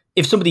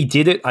 if somebody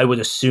did it, I would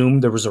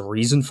assume there was a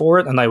reason for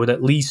it. And I would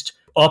at least,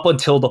 up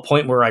until the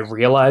point where I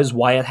realized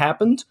why it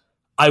happened,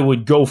 I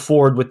would go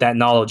forward with that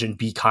knowledge and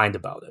be kind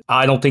about it.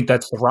 I don't think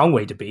that's the wrong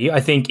way to be.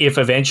 I think if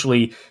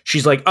eventually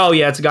she's like, oh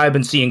yeah, it's a guy I've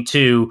been seeing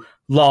too,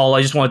 lol,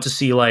 I just wanted to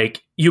see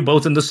like you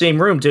both in the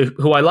same room to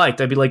who I liked,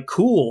 I'd be like,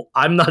 cool,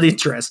 I'm not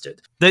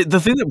interested. The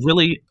thing that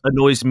really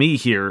annoys me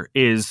here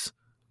is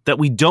that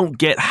we don't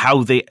get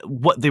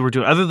what they were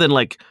doing other than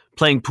like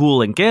playing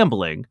pool and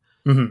gambling.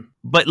 Mm-hmm.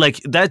 But like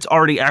that's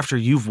already after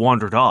you've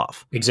wandered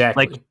off.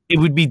 Exactly. Like it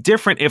would be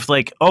different if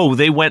like, oh,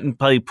 they went and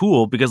played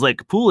pool because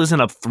like pool isn't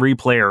a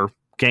 3-player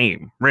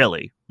game,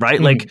 really, right?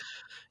 Mhm. Like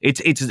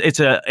it's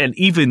an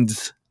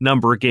evens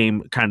number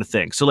game kind of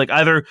thing. So like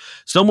either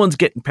someone's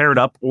getting paired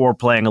up or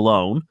playing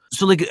alone.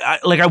 So like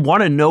I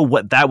want to know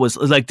what that was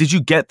like. Did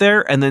you get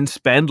there and then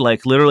spend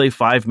like literally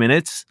 5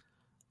 minutes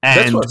and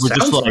That's what it we're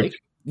just sounds like like.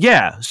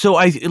 yeah. So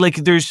I like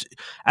there's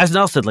as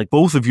Nell said, like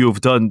both of you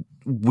have done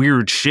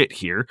weird shit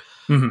here.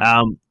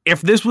 Mhm.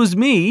 If this was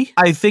me,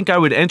 I think I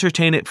would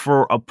entertain it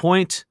for a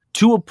point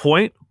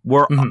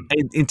where Mhm.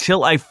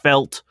 until I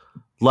felt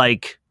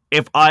like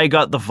if I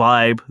got the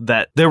vibe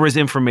that there was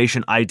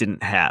information I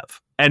didn't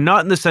have. And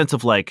not in the sense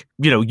of like,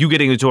 you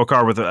getting into a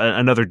car with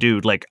another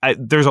dude. Like,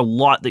 there's a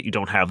lot that you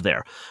don't have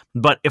there.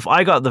 But if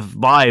I got the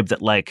vibe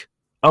that like,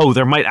 oh,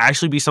 there might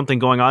actually be something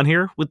going on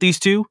here with these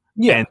two,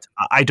 Yeah. and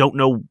I don't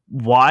know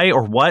why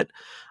or what,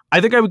 I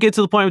think I would get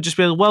to the point of just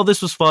being like, well,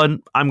 this was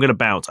fun. I'm going to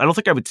bounce. I don't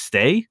think I would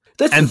stay.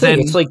 That's And the thing.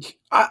 then- It's like,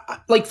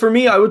 like for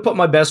me, I would put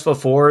my best foot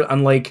forward.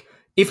 And like,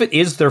 if it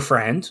is their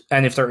friend,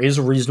 and if there is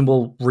a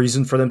reasonable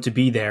reason for them to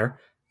be there,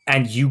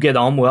 and you get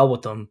on well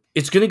with them,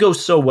 it's gonna go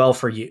so well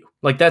for you.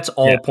 Like that's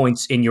all Yeah.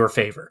 points in your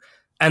favor.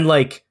 And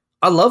like,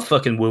 I love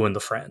fucking wooing the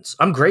friends.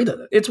 I'm great at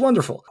it. It's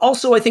wonderful.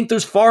 Also, I think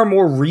there's far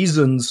more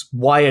reasons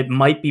why it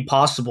might be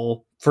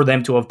possible for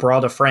them to have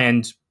brought a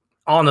friend.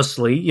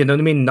 Honestly, you know what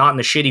I mean? Not in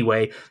a shitty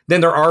way, than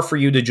there are for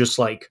you to just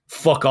like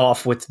fuck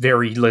off with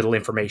very little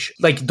information.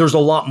 Like there's a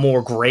lot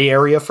more gray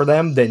area for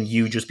them than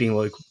you just being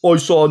like, I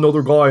saw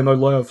another guy and I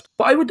left.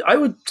 But I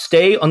would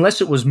stay unless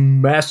it was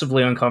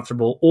massively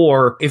uncomfortable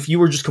or if you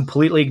were just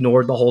completely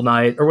ignored the whole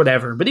night or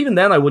whatever. But even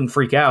then I wouldn't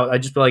freak out.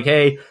 I'd just be like,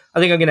 hey, I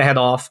think I'm gonna head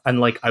off, and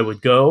like I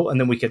would go and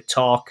then we could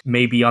talk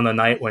maybe on a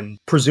night when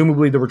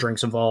presumably there were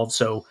drinks involved.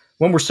 So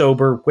when we're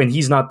sober, when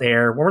he's not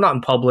there, when we're not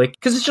in public,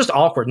 because it's just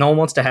awkward. No one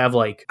wants to have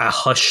like a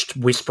hushed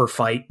whisper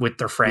fight with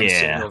their friends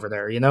sitting over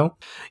there, you know?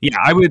 Yeah,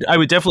 I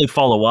would definitely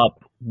follow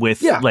up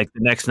with like the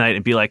next night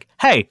and be like,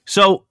 hey,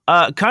 so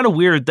kind of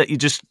weird that you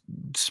just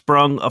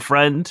sprung a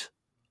friend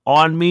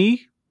on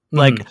me.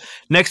 Like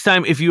next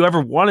time, if you ever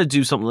want to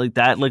do something like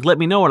that, like let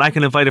me know and I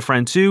can invite a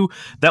friend too.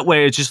 That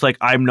way it's just like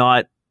I'm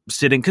not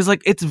sitting, because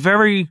like it's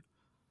very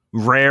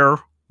rare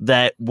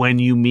that when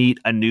you meet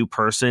a new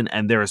person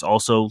and there is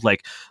also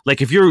like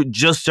if you're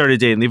just started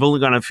dating, they've only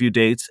gone on a few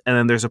dates and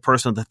then there's a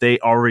person that they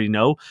already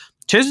know,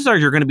 chances are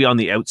you're going to be on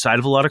the outside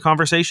of a lot of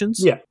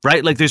conversations. Yeah.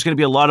 Right? Like there's going to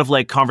be a lot of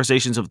like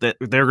conversations of that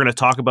they're going to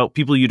talk about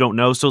people you don't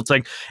know. So it's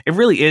like, it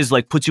really is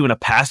like puts you in a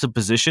passive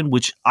position,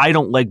 which I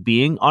don't like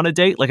being on a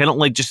date. Like I don't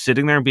like just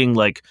sitting there and being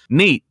like,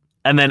 neat.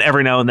 And then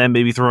every now and then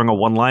maybe throwing a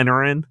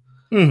one-liner in.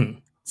 Mm-hmm.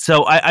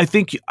 So I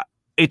think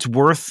it's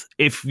worth,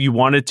 if you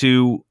wanted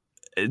to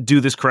do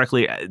this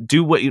correctly,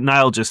 do what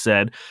Niall just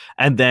said,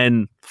 and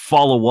then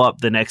follow up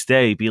the next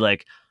day, be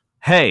like,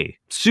 hey,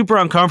 super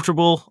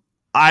uncomfortable.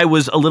 I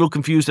was a little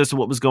confused as to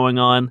what was going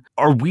on.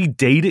 Are we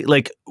dating?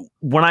 Like,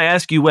 when I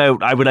ask you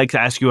out, I would like to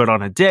ask you out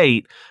on a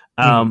date.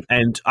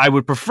 And I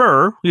would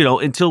prefer,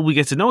 until we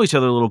get to know each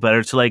other a little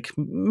better, to like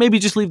maybe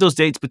just leave those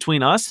dates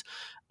between us.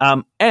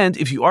 And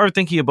if you are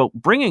thinking about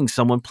bringing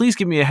someone, please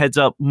give me a heads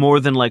up more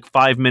than like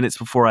 5 minutes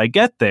before I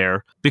get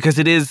there, because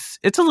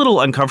it's a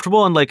little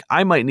uncomfortable. And like,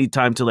 I might need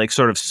time to like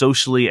sort of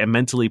socially and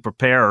mentally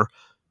prepare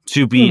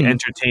to be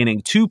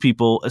entertaining to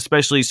people,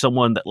 especially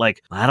someone that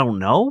like, I don't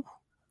know.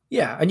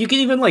 Yeah, and you can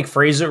even like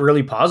phrase it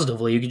really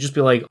positively. You could just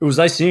be like, it was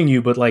nice seeing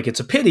you, but like, it's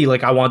a pity.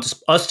 Like, I want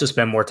us to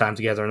spend more time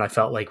together. And I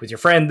felt like with your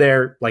friend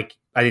there, like,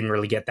 I didn't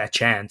really get that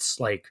chance.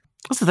 Like,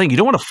 that's the thing. You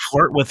don't want to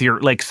flirt with your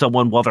like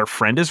someone while their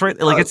friend is right.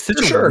 Like, it's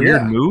such a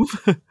weird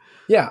move.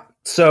 Yeah.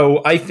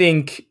 So I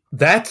think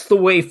that's the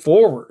way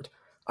forward.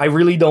 I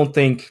really don't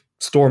think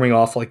storming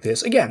off like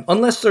this, again,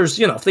 unless there's,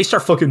 if they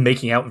start fucking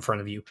making out in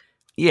front of you.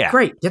 Yeah.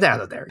 Great. Get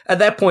out of there. At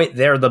that point,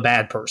 they're the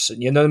bad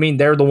person. You know what I mean?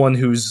 They're the one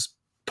who's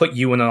put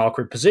you in an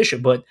awkward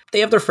position, but they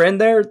have their friend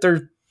there.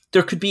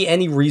 There could be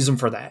any reason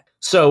for that.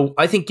 So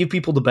I think give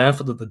people the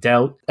benefit of the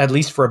doubt, at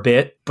least for a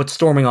bit, but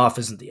storming off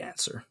isn't the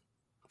answer.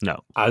 No.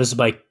 This is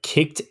by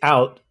kicked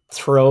out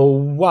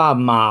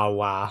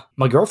Throwamawa.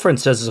 My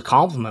girlfriend says it's a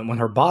compliment when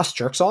her boss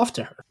jerks off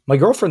to her. My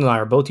girlfriend and I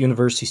are both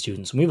university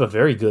students, and we have a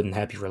very good and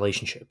happy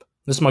relationship.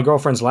 This is my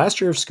girlfriend's last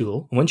year of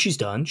school, and when she's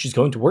done, she's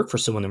going to work for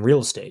someone in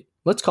real estate.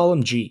 Let's call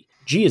him G.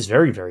 G is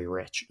very, very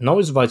rich, and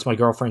always invites my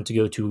girlfriend to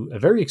go to a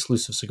very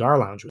exclusive cigar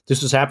lounge.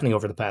 This was happening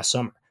over the past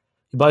summer.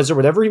 He buys her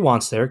whatever he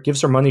wants there,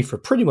 gives her money for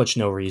pretty much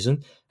no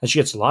reason, and she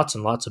gets lots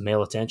and lots of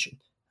male attention.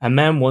 A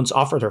man once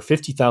offered her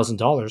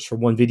 $50,000 for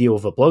one video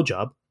of a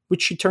blowjob,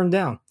 which she turned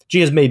down.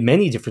 G has made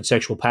many different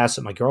sexual passes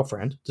at my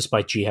girlfriend,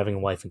 despite G having a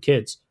wife and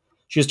kids.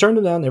 She has turned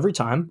him down every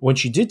time. When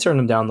she did turn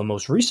him down the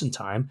most recent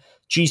time,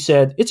 G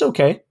said, "It's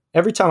okay.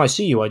 Every time I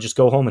see you, I just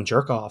go home and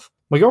jerk off."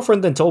 My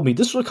girlfriend then told me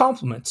this was a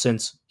compliment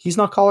since he's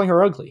not calling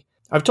her ugly.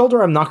 I've told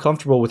her I'm not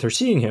comfortable with her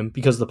seeing him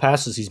because of the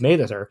passes he's made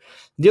at her.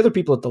 The other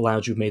people at the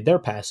lounge have made their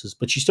passes,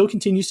 but she still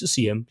continues to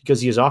see him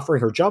because he is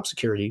offering her job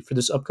security for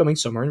this upcoming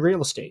summer in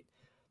real estate.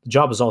 The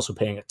job is also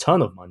paying a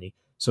ton of money,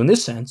 so in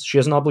this sense, she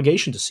has an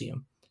obligation to see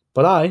him.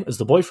 But I, as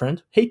the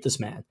boyfriend, hate this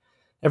man.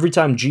 Every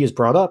time G is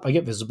brought up, I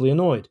get visibly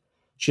annoyed.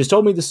 She has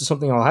told me this is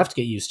something I'll have to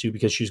get used to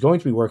because she's going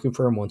to be working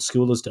for him when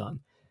school is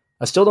done.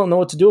 I still don't know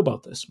what to do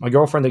about this. My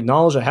girlfriend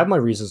acknowledged I have my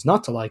reasons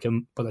not to like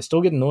him, but I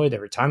still get annoyed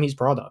every time he's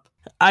brought up.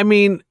 I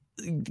mean,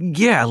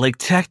 yeah, like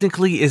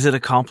technically, is it a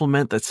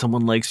compliment that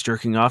someone likes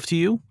jerking off to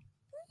you?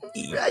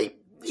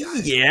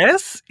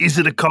 Yes. Is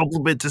it a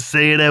compliment to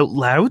say it out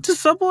loud to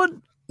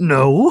someone?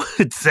 No.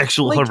 It's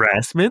sexual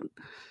harassment.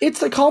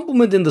 It's a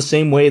compliment in the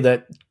same way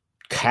that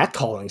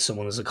catcalling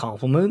someone is a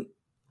compliment.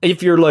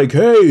 If you're like,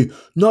 hey,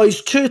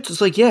 nice tits,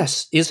 it's like,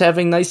 yes, is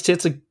having nice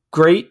tits a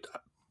great?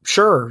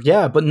 Sure,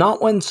 yeah, but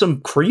not when some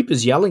creep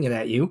is yelling it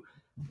at you.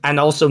 And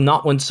also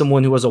not when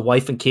someone who has a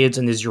wife and kids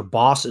and is your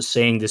boss is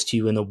saying this to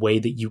you in a way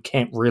that you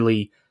can't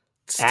really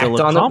act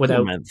on it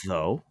without.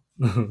 Though.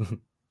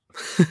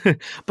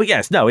 But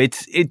yes, no,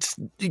 it's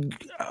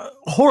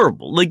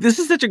horrible. Like, this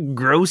is such a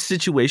gross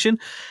situation.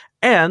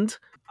 And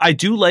I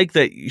do like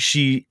that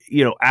she,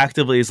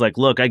 actively is like,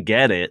 look, I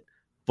get it,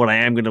 but I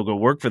am going to go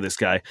work for this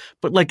guy.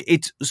 But like,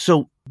 it's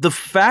so the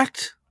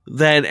fact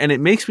that, and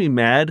it makes me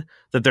mad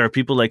that there are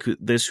people like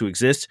this who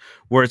exist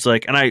where it's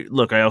like, and I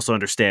also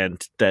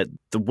understand that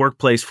the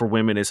workplace for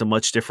women is a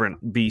much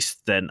different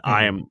beast than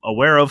I am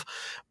aware of,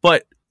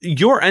 but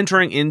you're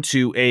entering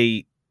into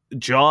a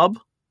job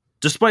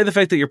despite the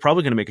fact that you're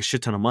probably going to make a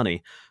shit ton of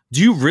money.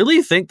 Do you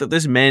really think that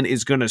this man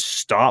is going to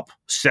stop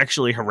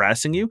sexually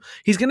harassing you?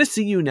 He's going to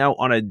see you now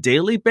on a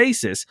daily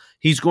basis.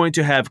 He's going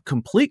to have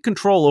complete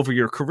control over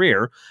your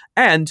career,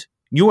 and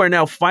you are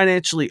now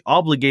financially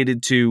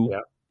obligated to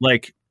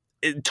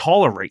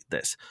tolerate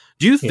this.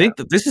 Do you think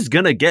that this is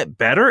going to get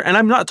better? And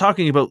I'm not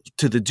talking about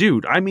to the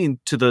dude. I mean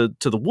to the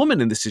woman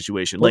in this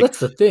situation. Well, that's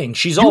the thing.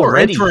 She's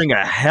already entering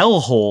a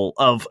hellhole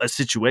of a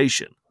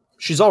situation.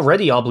 She's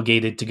already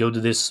obligated to go to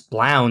this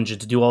lounge and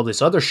to do all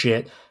this other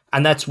shit,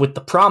 and that's with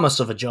the promise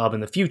of a job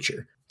in the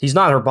future. He's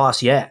not her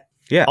boss yet.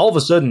 Yeah. All of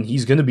a sudden,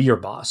 he's going to be your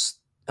boss.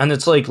 And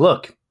it's like,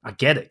 look, I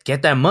get it.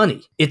 Get that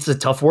money. It's a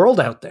tough world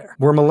out there.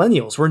 We're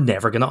millennials. We're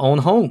never going to own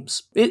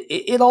homes.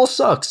 It all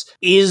sucks.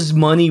 Is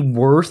money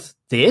worth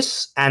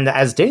this? And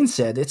as Dane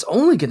said, it's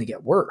only going to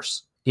get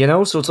worse.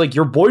 So it's like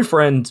your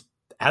boyfriend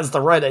has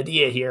the right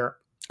idea here.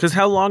 Because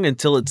how long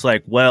until it's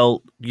like,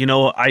 well,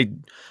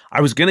 I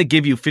was going to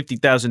give you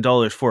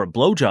 $50,000 for a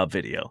blowjob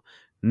video.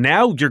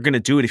 Now you're going to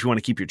do it if you want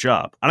to keep your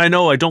job. And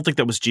I don't think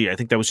that was G. I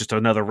think that was just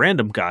another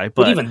random guy.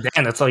 But even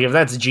then, it's like, if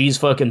that's G's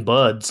fucking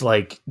buds,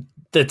 like,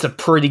 that's a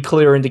pretty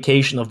clear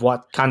indication of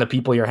what kind of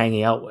people you're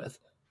hanging out with.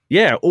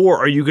 Yeah. Or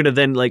are you going to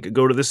then like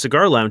go to the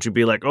cigar lounge and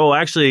be like, oh,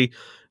 actually,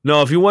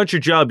 no, if you want your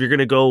job, you're going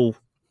to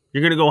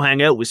go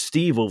hang out with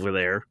Steve over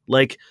there.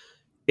 Like,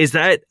 is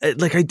that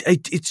like,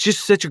 it's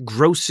just such a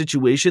gross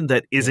situation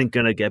that isn't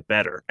going to get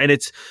better.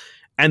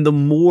 And the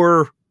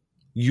more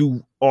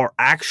you are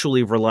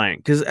actually relying,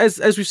 because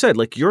as we said,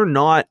 like, you're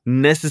not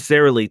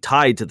necessarily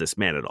tied to this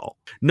man at all.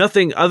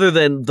 Nothing other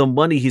than the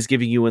money he's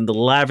giving you and the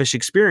lavish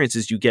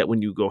experiences you get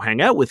when you go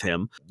hang out with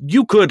him.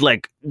 You could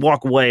like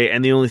walk away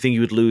and the only thing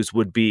you would lose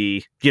would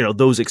be,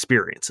 those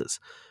experiences.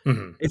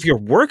 Mm-hmm. If you're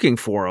working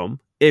for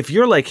him, if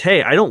you're like,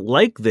 hey, I don't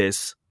like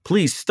this,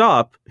 please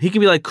stop. He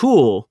can be like,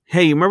 cool.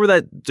 Hey, you remember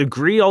that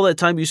degree, all that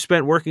time you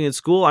spent working in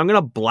school? I'm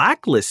going to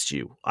blacklist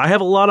you. I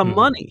have a lot of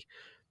money.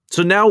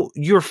 So now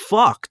you're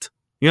fucked.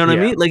 You know what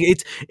I mean? Like,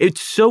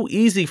 it's so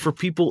easy for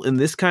people in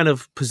this kind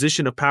of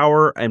position of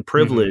power and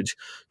privilege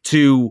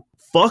to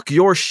fuck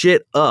your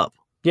shit up.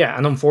 Yeah,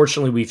 and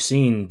unfortunately, we've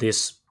seen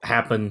this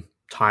happen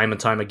time and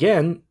time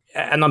again.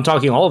 And I'm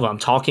talking all of them. I'm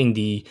talking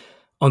the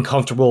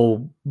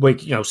uncomfortable,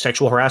 like,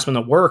 sexual harassment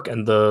at work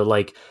and the,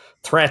 like,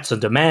 threats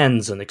and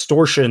demands and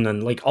extortion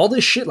and, like, all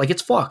this shit. Like,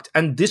 it's fucked.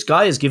 And this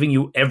guy is giving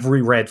you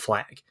every red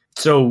flag.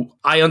 So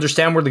I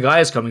understand where the guy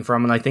is coming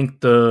from, and I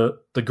think the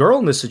girl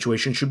in this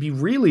situation should be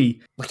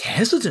really like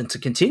hesitant to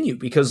continue,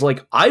 because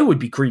like I would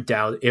be creeped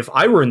out if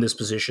I were in this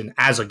position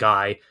as a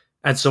guy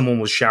and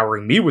someone was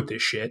showering me with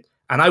this shit,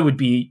 and I would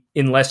be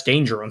in less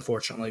danger,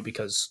 unfortunately,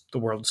 because the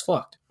world's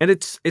fucked. And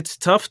it's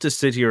tough to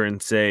sit here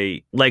and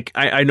say, like,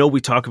 I know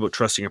we talk about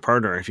trusting your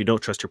partner. If you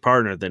don't trust your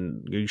partner,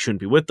 then you shouldn't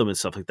be with them and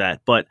stuff like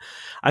that. But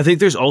I think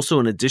there's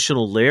also an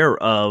additional layer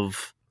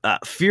of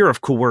fear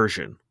of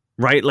coercion.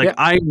 Right? Like,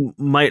 I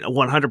might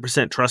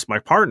 100% trust my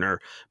partner,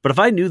 but if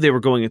I knew they were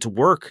going into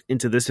work,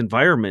 into this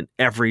environment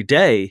every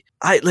day,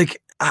 I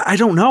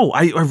don't know.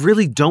 I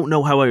really don't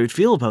know how I would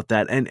feel about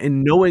that.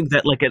 And knowing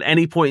that, like, at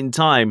any point in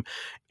time,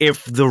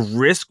 if the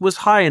risk was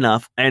high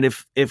enough and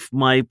if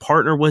my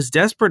partner was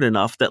desperate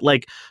enough that,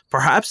 like,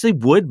 perhaps they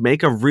would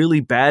make a really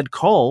bad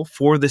call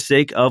for the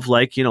sake of,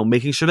 like,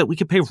 making sure that we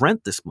could pay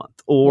rent this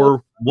month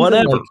or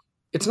whatever.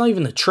 It's not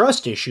even a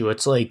trust issue.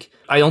 It's like,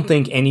 I don't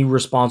think any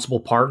responsible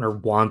partner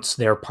wants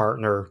their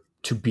partner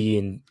to be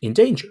in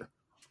danger.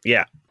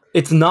 Yeah.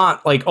 It's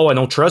not like, oh, I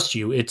don't trust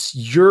you. It's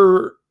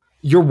you're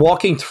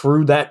walking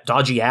through that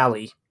dodgy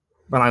alley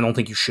when I don't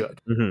think you should.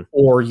 Mm-hmm.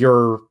 Or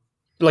you're,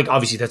 like,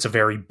 obviously that's a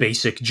very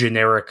basic,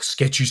 generic,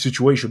 sketchy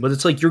situation, but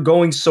it's like you're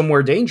going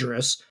somewhere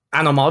dangerous,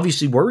 and I'm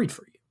obviously worried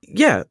for you.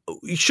 Yeah,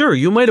 sure.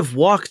 You might have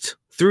walked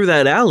through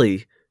that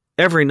alley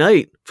every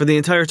night for the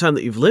entire time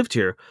that you've lived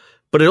here,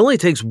 but it only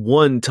takes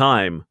one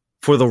time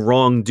for the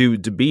wrong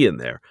dude to be in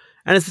there.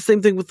 And it's the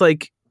same thing with,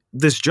 like,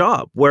 this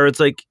job, where it's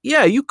like,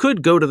 yeah, you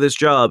could go to this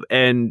job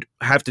and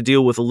have to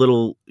deal with a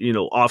little,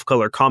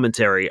 off-color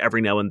commentary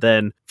every now and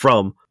then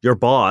from your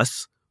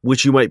boss,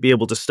 which you might be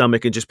able to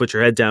stomach and just put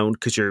your head down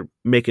because you're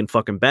making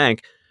fucking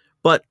bank.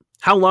 But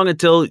how long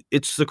until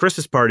it's the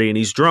Christmas party and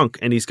he's drunk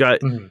and he's got,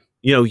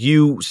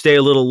 you stay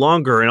a little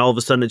longer and all of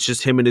a sudden it's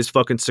just him and his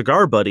fucking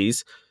cigar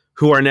buddies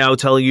who are now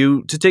telling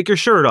you to take your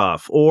shirt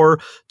off or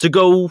to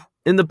go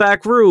in the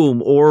back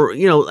room or,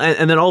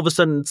 and then all of a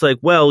sudden it's like,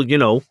 well,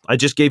 I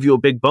just gave you a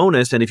big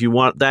bonus. And if you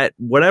want that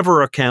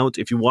whatever account,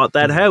 if you want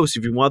that house,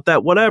 if you want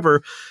that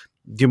whatever,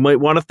 you might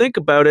want to think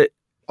about it.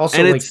 Also,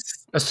 and like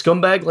a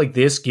scumbag like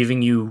this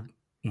giving you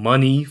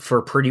money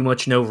for pretty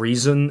much no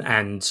reason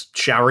and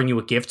showering you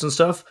with gifts and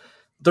stuff,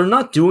 they're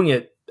not doing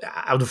it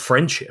out of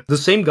friendship. The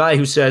same guy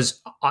who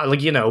says,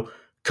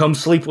 come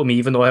sleep with me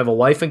even though I have a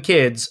wife and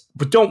kids,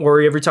 but don't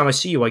worry, every time I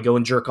see you, I go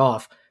and jerk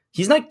off.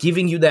 He's not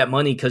giving you that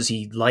money because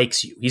he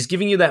likes you. He's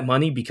giving you that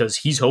money because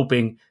he's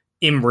hoping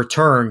in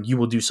return you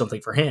will do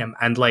something for him.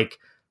 And like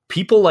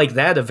people like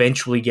that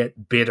eventually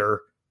get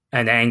bitter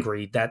and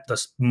angry that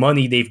the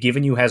money they've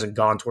given you hasn't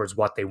gone towards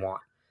what they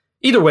want.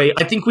 Either way,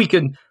 I think we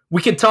can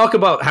talk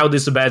about how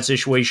this is a bad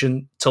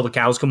situation till the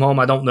cows come home.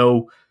 I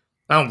don't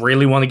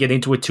really want to get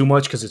into it too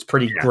much because it's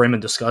pretty grim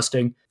and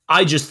disgusting.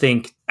 I just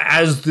think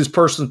as this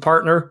person's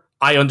partner,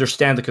 I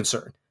understand the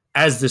concern.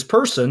 As this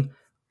person,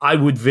 I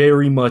would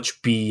very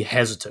much be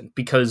hesitant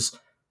because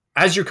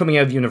as you're coming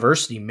out of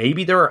university,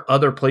 maybe there are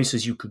other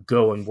places you could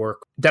go and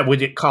work that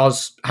would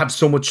have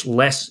so much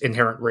less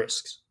inherent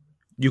risks.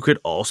 You could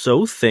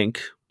also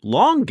think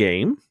long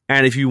game.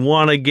 And if you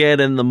want to get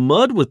in the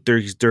mud with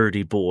these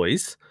dirty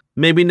boys,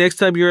 maybe next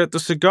time you're at the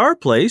cigar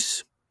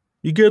place,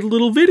 you get a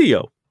little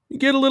video, you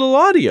get a little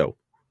audio.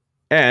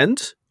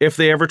 And if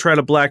they ever try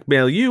to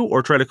blackmail you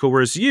or try to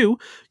coerce you,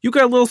 you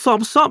got a little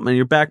something in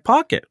your back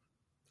pocket.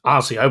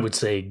 Honestly, I would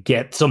say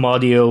get some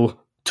audio,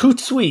 toot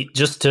sweet,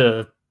 just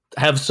to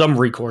have some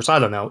recourse. I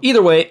don't know.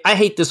 Either way, I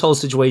hate this whole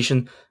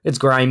situation. It's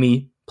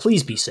grimy.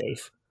 Please be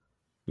safe.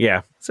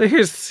 Yeah. So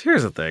here's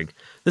the thing.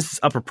 This is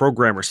Upper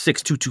Programmer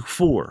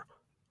 6224.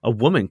 A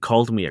woman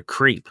called me a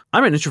creep.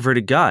 I'm an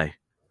introverted guy.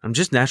 I'm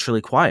just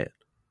naturally quiet.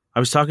 I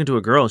was talking to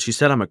a girl and she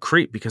said I'm a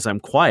creep because I'm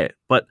quiet,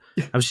 but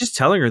I was just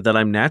telling her that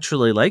I'm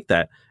naturally like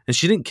that. And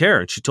she didn't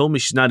care. And she told me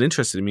she's not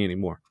interested in me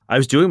anymore. I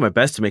was doing my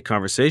best to make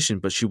conversation,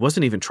 but she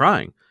wasn't even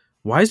trying.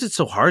 Why is it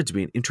so hard to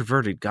be an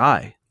introverted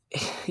guy?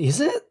 Is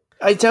it?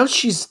 I doubt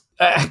she's...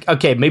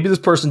 okay, maybe this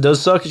person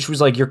does suck, and she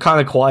was like, you're kind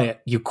of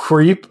quiet, you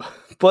creep.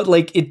 But,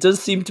 like, it does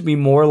seem to be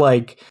more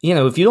like, you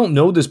know, if you don't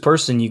know this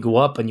person, you go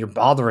up and you're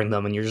bothering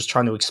them and you're just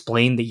trying to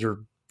explain that you're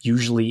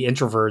usually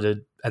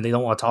introverted and they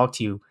don't want to talk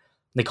to you, and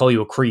they call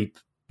you a creep,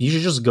 you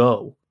should just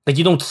go. Like,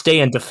 you don't stay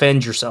and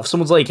defend yourself.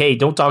 Someone's like, hey,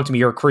 don't talk to me,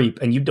 you're a creep,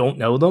 and you don't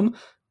know them,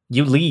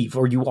 you leave,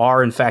 or you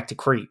are, in fact, a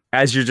creep.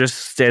 As you're just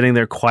standing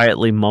there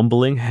quietly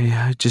mumbling, hey,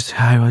 I just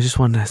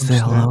wanted to say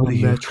hello to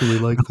you. I'm naturally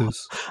like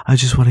this. I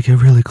just want to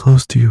get really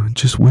close to you and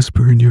just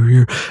whisper in your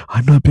ear.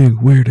 I'm not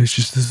being weird. It's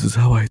just this is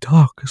how I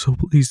talk. So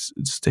please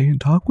stay and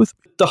talk with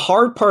me. The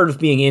hard part of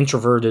being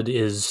introverted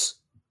is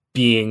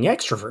being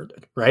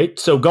extroverted, right?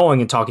 So going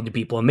and talking to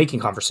people and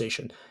making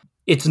conversation.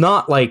 It's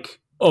not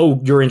like,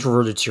 oh, you're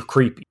introverted, so you're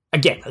creepy.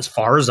 Again, as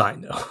far as I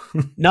know.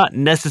 Not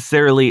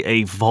necessarily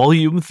a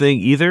volume thing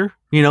either.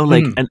 You know,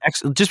 like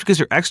just because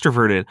you're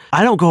extroverted,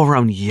 I don't go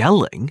around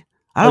yelling.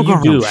 I don't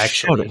go around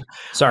shouting.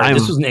 Sorry,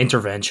 this was an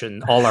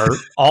intervention.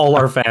 All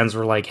our fans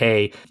were like,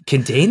 "Hey,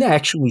 can Dane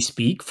actually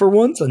speak for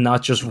once and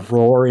not just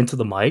roar into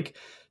the mic?"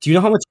 Do you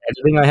know how much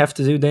editing I have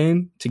to do,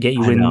 Dane, to get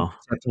you in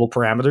acceptable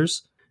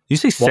parameters? You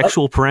say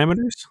sexual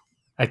parameters?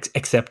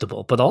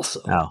 Acceptable, but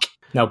also. Oh.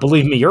 Now,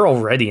 believe me, you're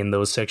already in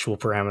those sexual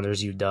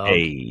parameters, you dog.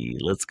 Hey,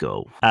 let's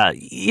go.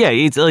 Yeah,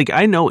 it's like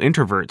I know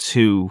introverts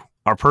who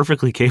are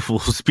perfectly capable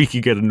of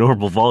speaking at a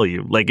normal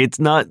volume. Like, it's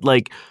not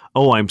like,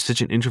 oh, I'm such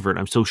an introvert,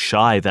 I'm so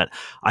shy that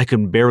I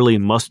can barely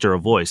muster a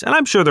voice. And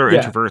I'm sure there are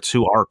introverts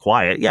who are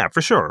quiet. Yeah,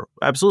 for sure.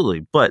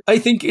 Absolutely. But I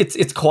think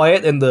it's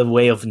quiet in the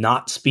way of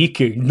not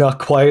speaking, not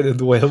quiet in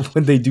the way of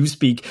when they do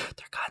speak,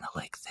 they're kind of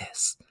like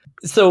this.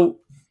 So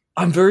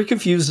I'm very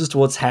confused as to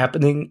what's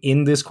happening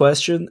in this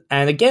question.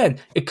 And again,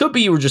 it could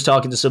be you were just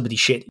talking to somebody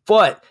shitty,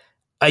 but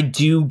I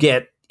do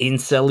get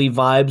incel-y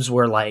vibes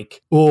where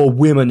like, oh,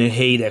 women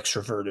hate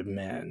extroverted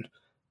men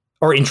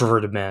or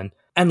introverted men.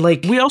 And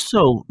like, we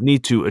also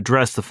need to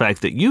address the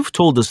fact that you've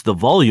told us the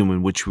volume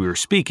in which we were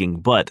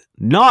speaking, but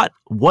not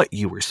what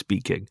you were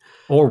speaking.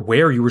 Or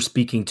where you were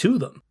speaking to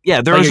them.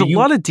 Yeah, there's a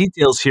lot of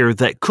details here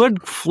that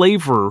could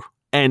flavor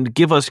and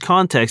give us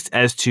context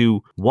as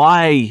to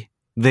why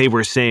they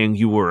were saying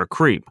you were a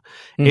creep.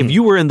 Mm-hmm. If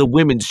you were in the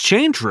women's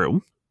change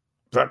room.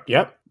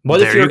 Yep.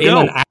 What if you're in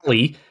an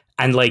alley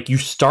and like you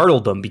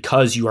startled them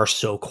because you are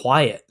so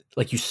quiet?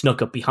 Like you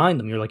snuck up behind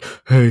them. You're like,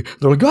 hey,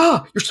 they're like,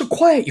 you're so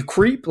quiet, you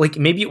creep. Like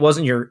maybe it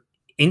wasn't your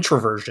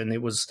introversion.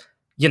 It was,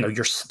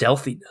 your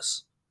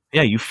stealthiness.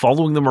 Yeah, you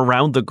following them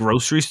around the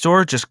grocery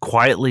store, just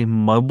quietly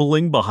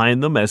mumbling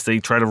behind them as they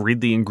try to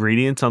read the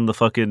ingredients on the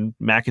fucking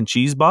mac and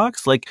cheese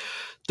box. Like,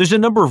 there's a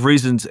number of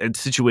reasons and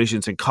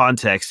situations and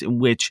contexts in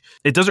which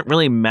it doesn't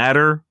really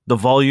matter the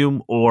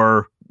volume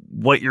or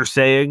what you're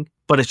saying,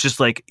 but it's just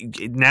like,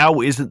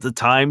 now isn't the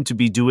time to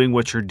be doing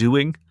what you're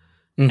doing.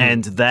 Mm-hmm.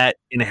 And that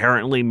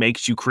inherently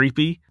makes you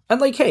creepy. And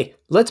like, hey,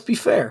 let's be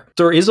fair.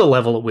 There is a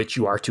level at which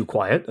you are too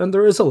quiet, and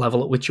there is a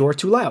level at which you are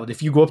too loud.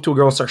 If you go up to a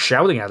girl and start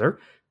shouting at her,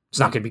 it's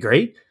not going to be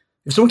great.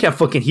 If someone can't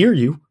fucking hear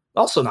you,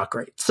 also not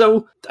great.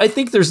 So I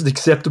think there's an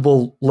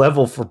acceptable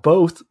level for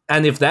both.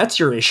 And if that's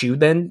your issue,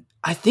 then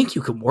I think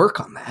you can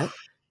work on that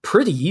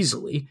pretty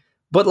easily.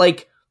 But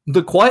like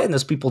the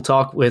quietness people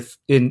talk with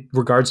in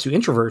regards to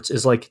introverts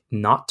is like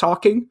not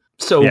talking.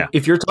 So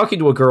if you're talking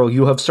to a girl,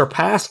 you have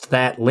surpassed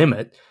that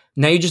limit.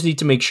 Now you just need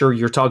to make sure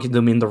you're talking to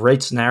them in the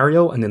right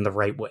scenario and in the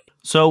right way.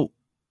 So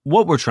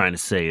what we're trying to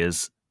say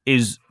is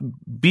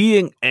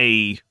being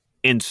a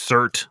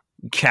insert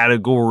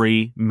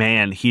category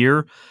man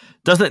here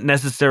doesn't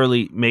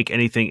necessarily make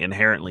anything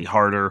inherently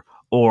harder,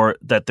 or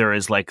that there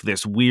is like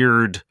this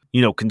weird,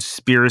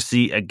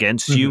 conspiracy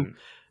against you.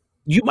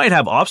 You might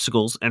have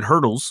obstacles and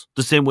hurdles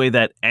the same way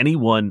that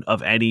anyone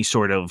of any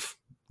sort of,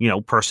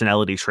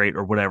 personality trait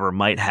or whatever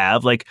might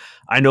have. Like,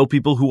 I know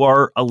people who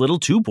are a little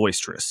too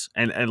boisterous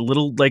and a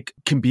little like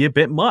can be a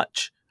bit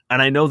much.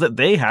 And I know that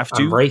they have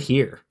to right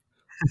here.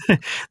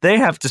 They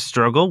have to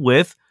struggle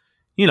with,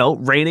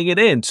 reining it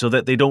in so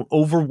that they don't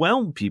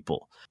overwhelm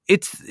people.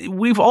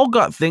 We've all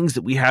got things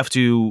that we have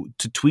to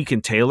tweak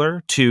and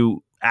tailor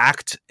to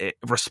act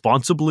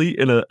responsibly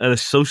in a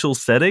social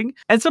setting.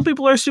 And some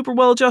people are super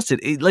well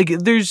adjusted.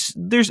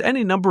 There's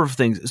any number of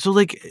things. So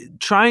like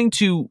trying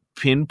to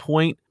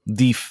pinpoint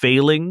the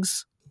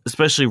failings,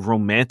 especially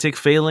romantic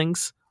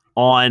failings,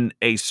 on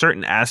a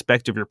certain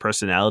aspect of your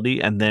personality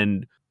and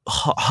then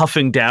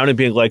huffing down and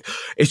being like,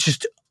 it's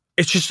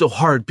just so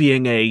hard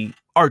being a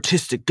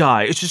artistic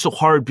guy. It's just so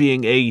hard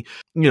being a,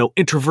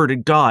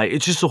 introverted guy.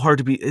 It's just so hard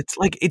to be, it's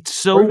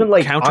so or even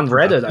like on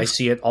Reddit, I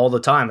see it all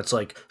the time. It's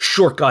like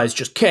short guys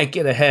just can't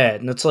get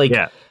ahead. And it's like,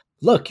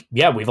 look,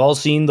 we've all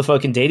seen the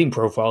fucking dating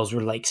profiles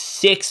where like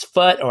 6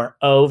 foot or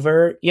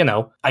over,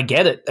 I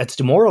get it. That's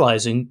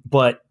demoralizing.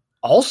 But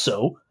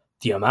also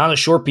the amount of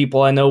short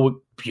people I know with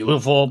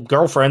beautiful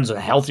girlfriends and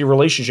healthy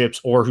relationships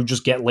or who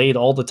just get laid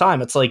all the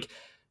time. It's like,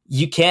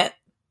 you can't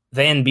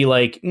then be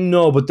like,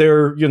 no, but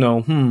they're,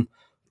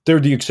 they're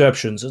the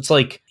exceptions. It's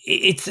like,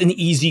 it's an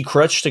easy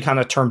crutch to kind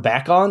of turn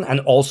back on, and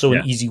also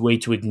an easy way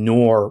to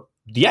ignore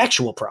the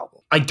actual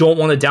problem. I don't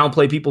want to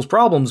downplay people's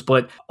problems,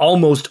 but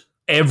almost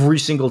every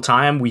single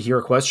time we hear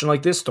a question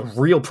like this, the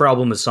real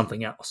problem is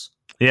something else.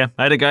 Yeah,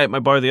 I had a guy at my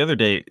bar the other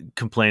day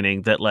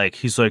complaining that, like,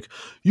 he's like,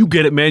 you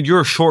get it, man.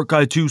 You're a short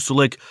guy too. So,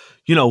 like,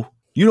 you know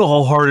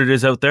how hard it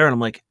is out there. And I'm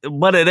like,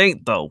 but it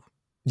ain't though.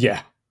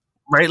 Yeah.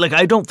 Right? Like,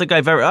 I don't think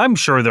I'm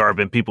sure there have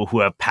been people who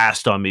have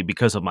passed on me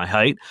because of my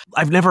height.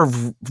 I've never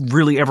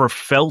really ever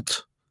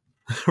felt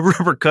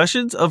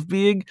repercussions of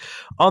being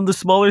on the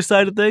smaller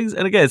side of things.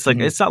 And again, it's like,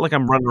 it's not like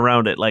I'm running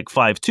around at like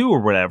 5'2" or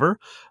whatever,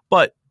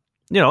 but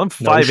I'm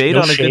 5'8" on a good day.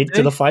 No shade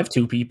to the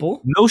 5'2"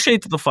 people. No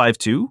shade to the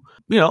 5'2".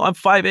 I'm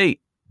 5'8",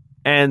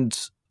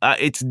 and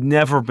it's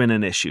never been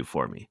an issue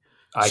for me.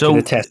 I can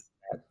attest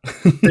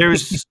to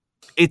that.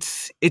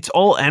 It's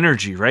all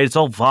energy, right? It's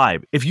all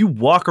vibe. If you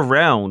walk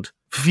around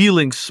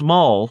feeling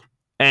small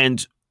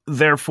and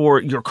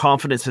therefore your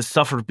confidence has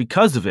suffered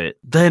because of it,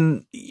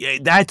 then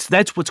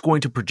that's what's going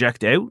to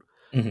project out.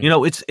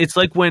 It's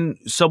like when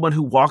someone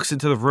who walks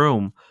into the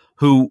room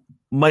who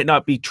might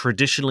not be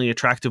traditionally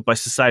attractive by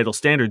societal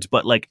standards,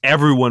 but like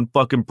everyone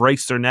fucking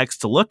breaks their necks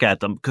to look at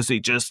them because they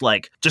just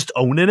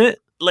owning it.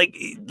 Like,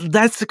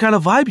 that's the kind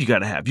of vibe you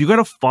gotta have. You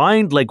gotta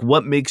find like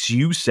what makes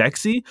you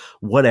sexy,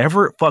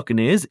 whatever it fucking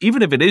is,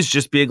 even if it is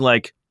just being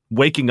like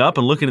waking up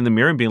and looking in the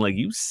mirror and being like,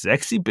 you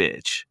sexy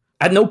bitch.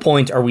 At no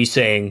point are we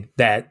saying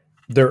that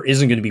there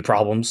isn't going to be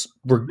problems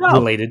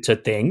related to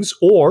things,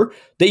 or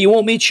that you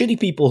won't meet shitty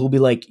people who'll be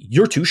like,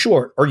 you're too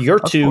short, or you're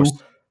too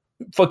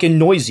fucking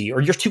noisy,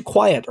 or you're too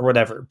quiet, or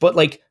whatever. But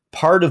like,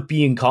 part of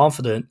being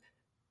confident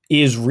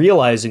is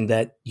realizing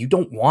that you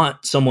don't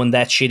want someone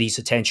that shitty's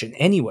attention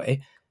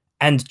anyway.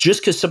 And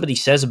just because somebody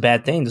says a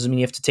bad thing doesn't mean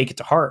you have to take it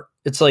to heart.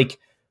 It's like,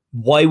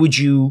 why would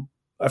you,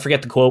 I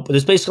forget the quote, but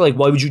it's basically like,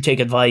 why would you take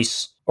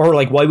advice? Or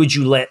like, why would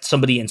you let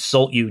somebody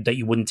insult you that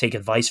you wouldn't take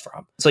advice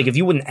from? It's like, if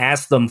you wouldn't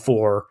ask them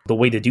for the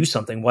way to do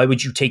something, why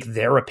would you take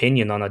their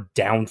opinion on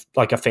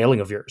a failing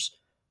of yours?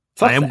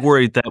 I am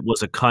worried that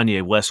was a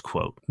Kanye West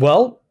quote.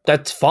 Well,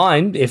 that's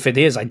fine if it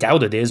is. I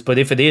doubt it is. But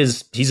if it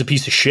is, he's a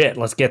piece of shit.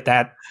 Let's get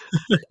that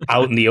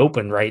out in the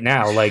open right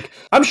now. Like,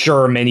 I'm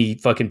sure many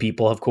fucking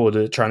people have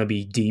quoted it trying to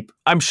be deep.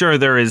 I'm sure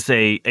there is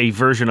a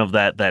version of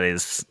that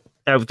is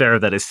out there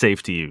that is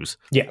safe to use.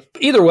 Yeah.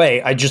 Either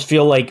way, I just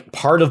feel like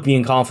part of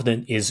being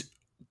confident is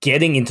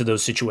getting into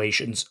those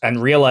situations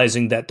and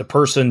realizing that the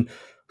person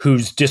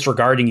who's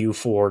disregarding you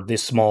for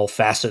this small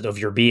facet of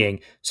your being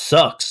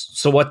sucks.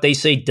 So what they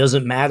say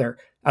doesn't matter.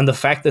 And the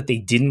fact that they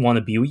didn't want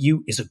to be with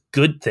you is a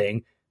good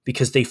thing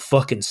because they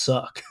fucking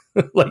suck.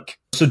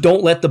 So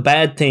don't let the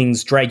bad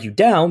things drag you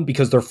down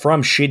because they're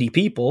from shitty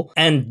people,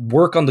 and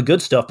work on the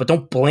good stuff, but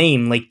don't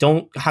blame,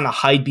 don't kind of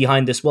hide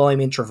behind this, well, I'm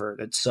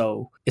introverted,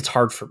 so it's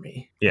hard for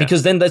me. Yeah.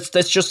 Because then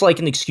that's just like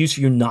an excuse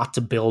for you not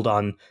to build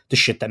on the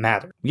shit that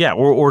matters. Yeah,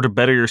 or to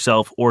better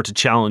yourself or to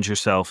challenge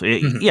yourself.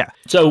 Yeah.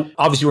 So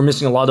obviously we're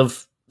missing a lot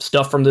of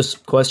stuff from this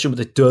question,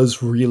 but it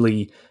does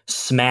really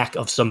smack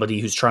of somebody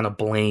who's trying to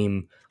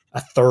blame a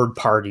third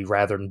party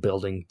rather than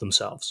building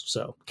themselves.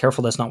 So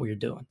careful, that's not what you're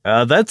doing.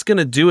 That's going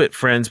to do it,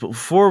 friends. But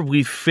before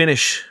we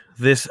finish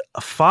this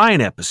fine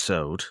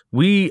episode,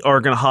 we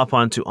are going to hop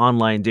onto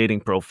online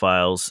dating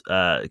profiles,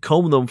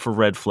 comb them for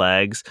red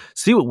flags,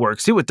 see what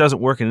works, see what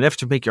doesn't work in an effort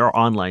to make your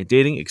online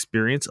dating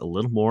experience a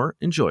little more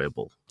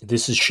enjoyable.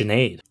 This is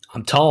Sinead.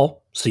 I'm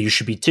tall, so you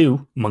should be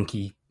too.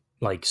 Monkey,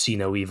 see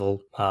no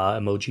evil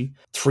emoji.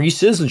 3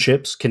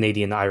 citizenships,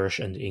 Canadian, Irish,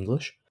 and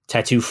English.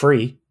 Tattoo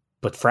free,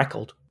 but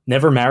freckled.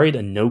 Never married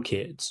and no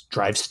kids.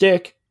 Drive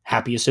stick.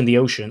 Happiest in the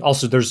ocean.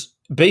 Also, there's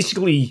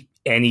basically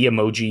any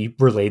emoji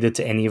related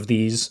to any of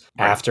these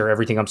after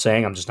everything I'm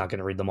saying. I'm just not going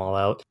to read them all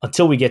out.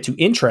 Until we get to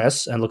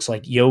interests, and looks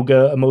like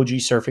yoga emoji,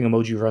 surfing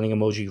emoji, running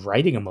emoji,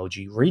 writing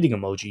emoji, reading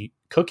emoji,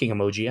 cooking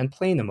emoji, and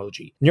plain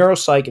emoji.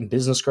 Neuropsych and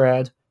business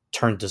grad,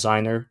 turned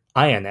designer,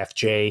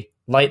 INFJ,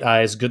 light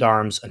eyes, good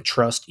arms, and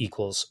trust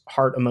equals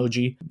heart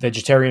emoji.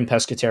 Vegetarian,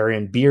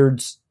 pescatarian,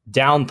 beards,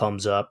 down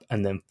thumbs up,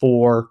 and then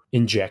 4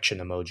 injection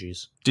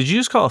emojis. Did you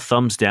just call a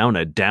thumbs down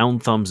a down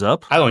thumbs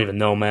up? I don't even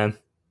know, man.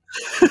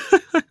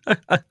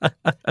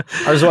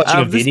 I was watching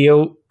a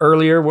video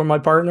earlier with my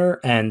partner,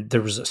 and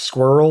there was a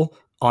squirrel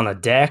on a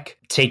deck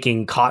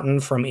taking cotton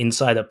from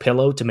inside a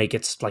pillow to make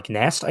its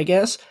nest, I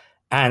guess.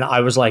 And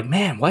I was like,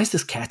 man, why is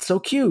this cat so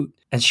cute?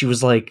 And she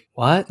was like,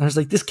 what? And I was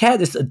like, this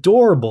cat is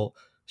adorable.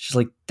 She's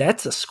like,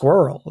 that's a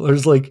squirrel. I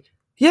was like,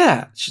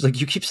 yeah. She's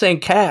like, you keep saying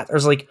cat. I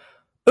was like,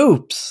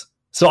 oops.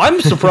 So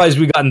I'm surprised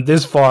we gotten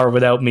this far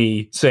without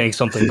me saying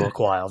something book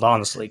wild,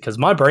 honestly, because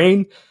my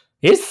brain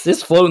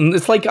is floating.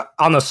 It's like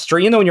on a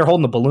string, when you're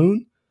holding a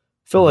balloon.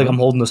 I feel like I'm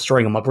holding a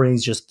string and my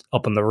brain's just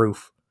up on the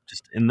roof.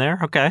 Just in there?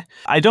 Okay.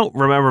 I don't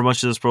remember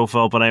much of this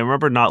profile, but I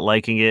remember not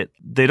liking it.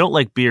 They don't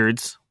like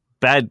beards.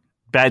 Bad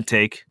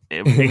take.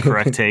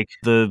 Incorrect take.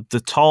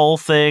 The tall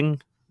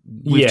thing,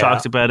 We've Yeah.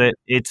 talked about it.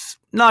 It's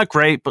not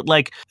great, but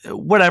like,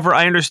 whatever.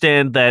 I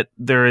understand that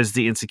there is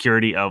the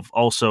insecurity of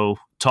also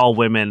tall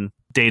women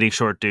dating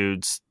short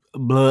dudes.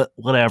 Blah,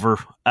 whatever.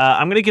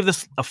 I'm going to give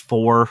this a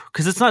 4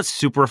 because it's not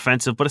super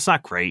offensive, but it's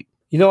not great.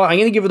 You know what? I'm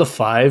going to give it a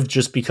 5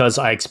 just because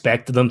I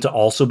expected them to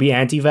also be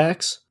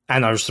anti-vax,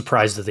 and I was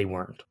surprised that they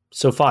weren't.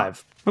 So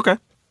 5. Okay.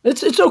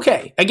 It's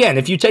okay. Again,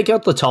 if you take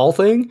out the tall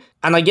thing,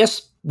 and I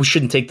guess we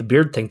shouldn't take the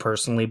beard thing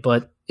personally,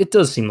 but it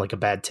does seem like a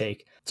bad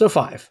take. So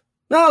 5.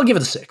 No, I'll give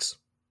it a 6.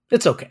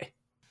 It's okay.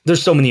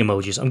 There's so many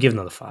emojis. I'm giving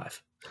it a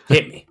 5.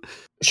 Hit me.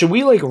 Should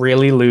we like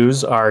really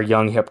lose our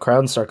young hip crowd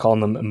and start calling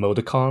them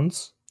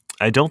emoticons?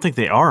 I don't think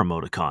they are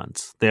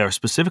emoticons. They are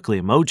specifically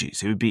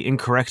emojis. It would be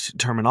incorrect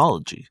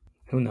terminology.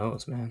 Who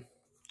knows, man?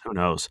 Who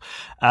knows?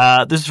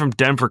 This is from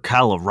Denver,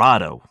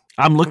 Colorado.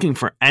 I'm looking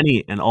for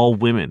any and all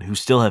women who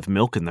still have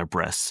milk in their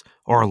breasts,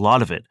 or a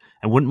lot of it,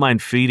 and wouldn't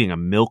mind feeding a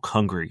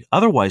milk-hungry,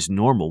 otherwise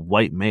normal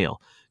white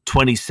male,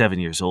 27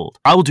 years old.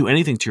 I will do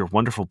anything to your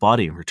wonderful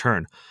body in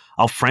return.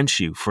 I'll French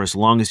you for as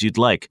long as you'd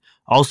like.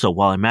 Also,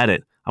 while I'm at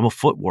it, I'm a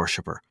foot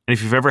worshiper, and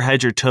if you've ever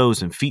had your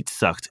toes and feet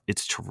sucked,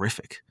 it's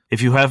terrific.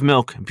 If you have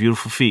milk and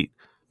beautiful feet,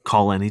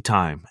 call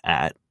anytime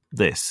at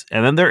this.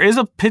 And then there is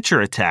a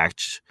picture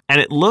attached,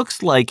 and it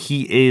looks like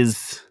he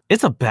is...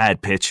 It's a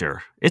bad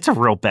picture. It's a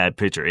real bad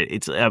picture.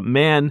 It's a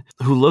man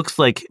who looks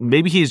like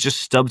maybe he's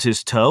just stubbed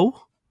his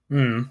toe.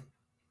 Hmm.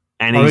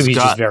 And Or he's maybe he's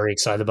got... just very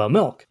excited about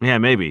milk. Yeah,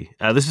 maybe.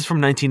 This is from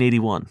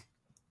 1981.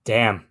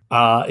 Damn.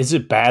 Is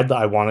it bad that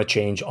I want to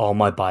change all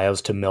my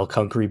bios to milk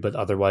hungry but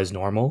otherwise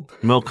normal?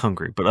 Milk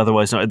hungry, but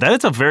otherwise not. That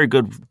is a very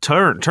good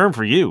term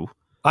for you.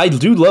 I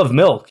do love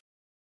milk.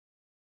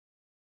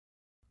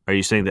 Are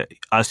you saying that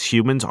us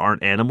humans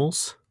aren't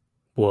animals?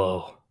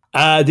 Whoa.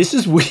 This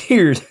is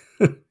weird.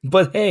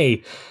 But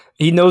hey,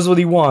 he knows what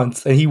he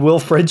wants, and he will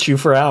French you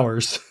for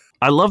hours.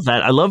 I love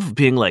that. I love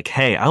being like,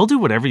 hey, I'll do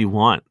whatever you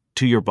want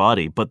to your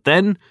body, but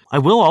then I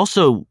will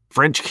also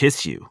French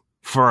kiss you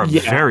for a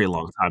very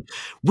long time,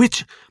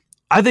 which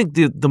I think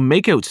the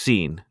makeout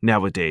scene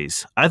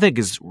nowadays, I think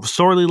is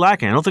sorely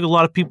lacking. I don't think a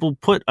lot of people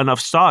put enough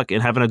stock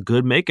in having a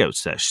good makeout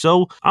sesh.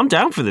 So I'm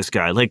down for this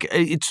guy. Like,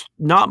 it's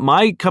not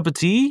my cup of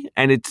tea,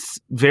 and it's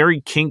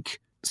very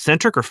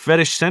kink-centric or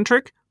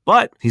fetish-centric,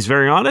 but he's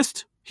very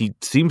honest. He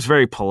seems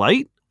very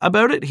polite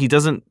about it. He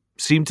doesn't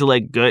seem to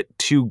like get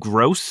too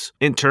gross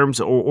in terms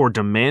or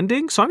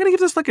demanding. So I'm going to give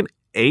this like an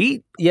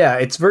 8. Yeah,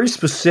 it's very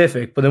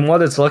specific, but in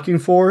what it's looking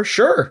for,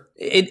 sure.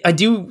 I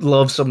do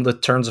love some of the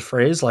turns of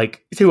phrase,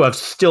 like, who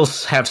still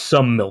have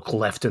some milk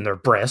left in their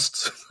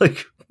breasts.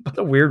 Like, what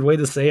a weird way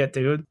to say it,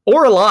 dude.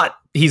 Or a lot,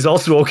 he's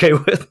also okay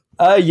with.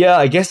 Yeah,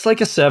 I guess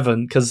like a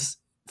 7, because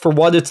for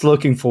what it's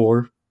looking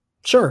for,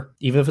 sure,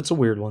 even if it's a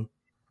weird one.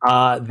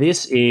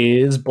 This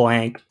is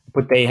blank,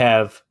 but they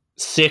have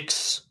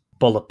 6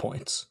 bullet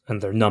points,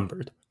 and they're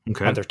numbered.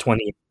 Okay. And they're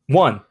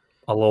 21,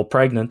 a little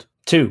pregnant.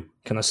 2,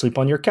 can I sleep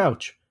on your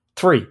couch?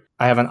 3,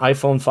 I have an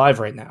iPhone 5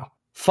 right now.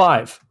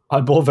 5,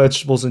 I boil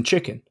vegetables and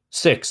chicken.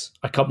 6,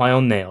 I cut my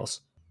own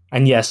nails.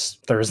 And yes,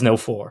 there is no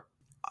 4.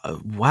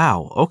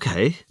 Wow.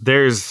 Okay.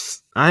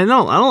 I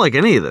don't like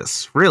any of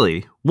this,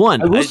 really.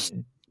 1,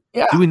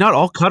 Yeah, do we not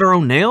all cut our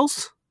own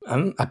nails?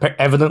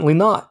 evidently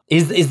not.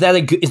 Is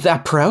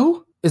that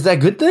pro? Is that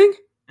a good thing?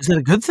 Is that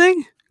a good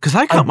thing? Because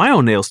I cut my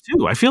own nails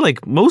too. I feel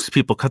like most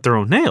people cut their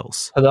own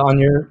nails. Put it on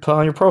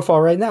your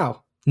profile right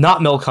now.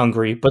 Not milk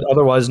hungry, but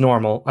otherwise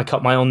normal. I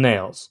cut my own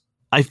nails.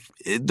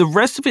 The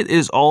rest of it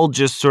is all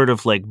just sort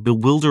of like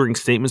bewildering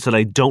statements that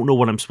I don't know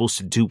what I'm supposed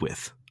to do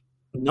with.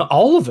 No,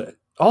 all of it.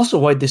 Also,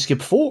 why'd they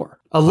skip 4?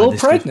 A little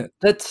pregnant.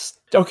 That's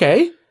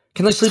okay.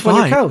 Can I sleep on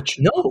your couch?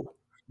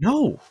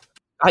 No.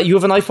 You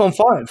have an iPhone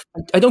 5.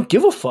 I don't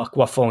give a fuck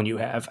what phone you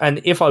have. And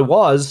if I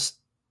was,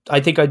 I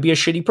think I'd be a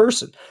shitty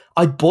person.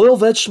 I boil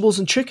vegetables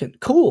and chicken.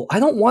 Cool. I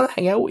don't want to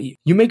hang out with you.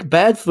 You make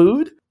bad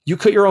food. You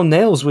cut your own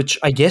nails, which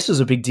I guess is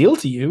a big deal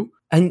to you.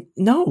 And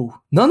no,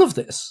 none of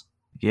this.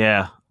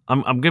 Yeah,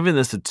 I'm giving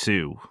this a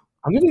 2.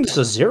 I'm giving this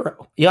a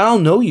 0. Yeah, I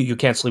don't know you. You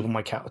can't sleep on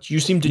my couch. You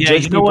seem to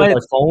judge people what? by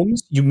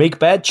phones. You make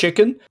bad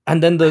chicken.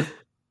 And then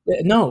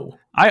no.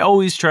 I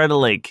always try to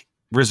like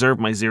reserve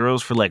my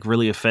zeros for like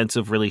really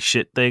offensive, really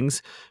shit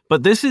things.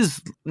 But this is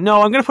I'm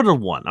going to put it a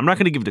 1. I'm not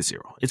going to give it a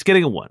 0. It's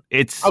getting a 1.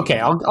 It's okay.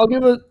 I'll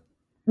give it.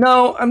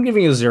 No, I'm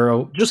giving it a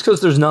 0 just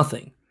because there's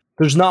nothing.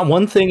 There's not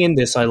one thing in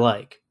this I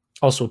like.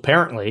 Also,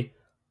 apparently,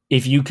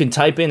 if you can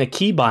type in a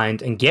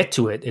keybind and get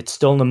to it, it's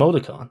still an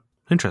emoticon.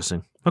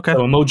 Interesting. Okay. So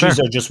emojis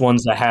fair. are just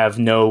ones that have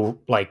no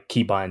like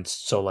keybinds.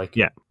 So like,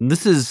 Yeah.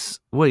 This is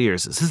what year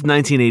is this? This is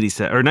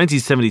 1987 or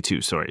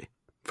 1972. Sorry,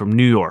 from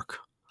New York.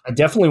 I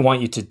definitely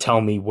want you to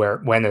tell me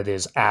when it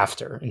is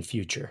after in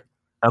future.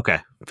 Okay,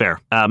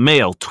 fair.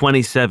 Male,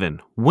 27.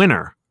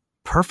 Winner,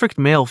 perfect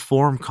male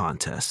form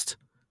contest.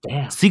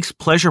 Damn. Seeks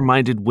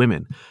pleasure-minded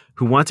women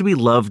who want to be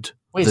loved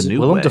Wait, the is it new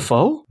Willem way.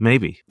 Dafoe?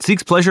 Maybe.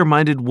 Seeks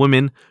pleasure-minded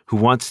women who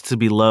wants to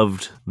be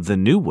loved the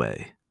new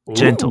way.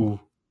 Gentle, Ooh.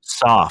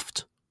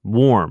 soft,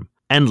 warm,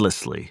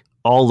 endlessly,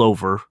 all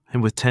over,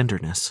 and with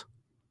tenderness.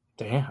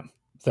 Damn.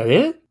 Is that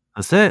it?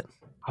 That's it.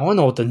 I want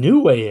to know what the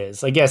new way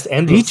is. I guess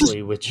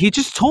endlessly, which He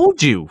just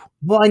told you.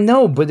 well, I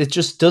know, but it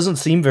just doesn't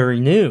seem very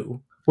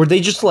new. Were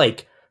they just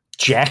like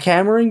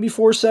jackhammering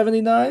before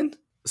 79?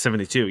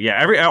 72.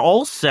 Yeah,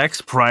 all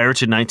sex prior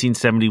to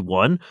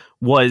 1971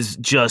 was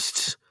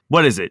just,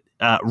 what is it?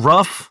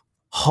 Rough,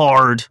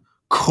 hard,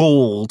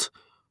 cold,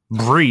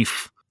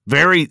 brief,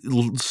 very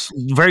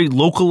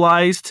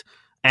localized,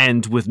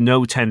 and with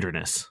no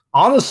tenderness.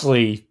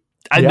 Honestly,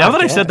 Now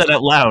that I said that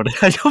out loud,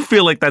 I don't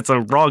feel like that's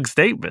a wrong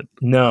statement.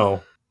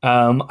 no.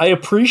 I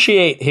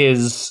appreciate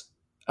his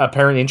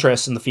apparent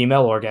interest in the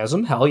female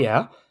orgasm. Hell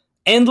yeah.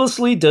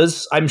 Endlessly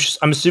does. I'm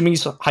assuming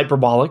he's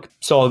hyperbolic,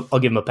 so I'll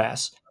give him a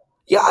pass.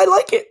 Yeah, I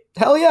like it.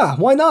 Hell yeah.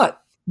 Why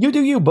not? You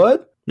do you,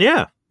 bud.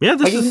 Yeah.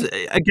 This is,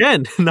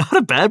 again, not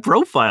a bad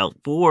profile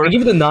for... I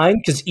give it a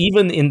 9 because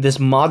even in this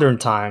modern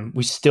time,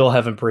 we still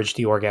haven't bridged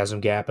the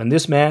orgasm gap, and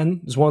this man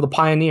is one of the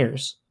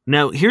pioneers.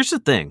 Now, here's the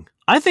thing.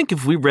 I think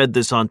if we read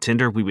this on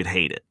Tinder, we would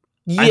hate it.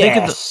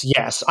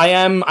 Yes. I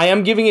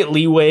am giving it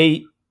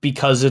leeway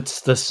because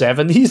it's the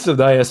 70s,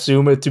 and I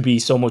assume it to be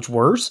so much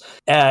worse.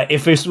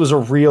 If this was a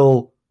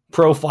real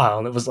profile,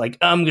 and it was like,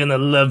 I'm gonna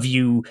love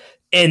you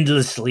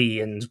endlessly,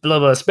 and blah,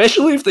 blah,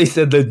 especially if they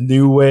said the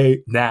new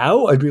way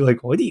now, I'd be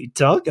like, what are you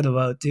talking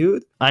about,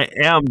 dude? I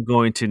am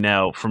going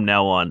to from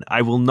now on,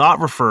 I will not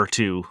refer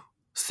to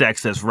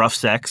sex as rough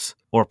sex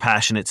or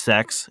passionate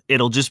sex.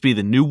 It'll just be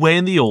the new way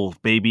and the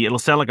old, baby. It'll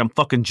sound like I'm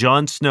fucking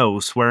Jon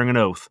Snow swearing an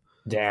oath.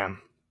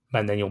 Damn.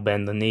 And then you'll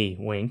bend the knee,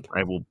 wink.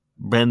 I will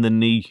bend the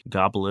knee,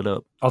 gobble it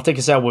up. I'll take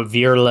us out with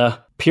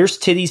Virla.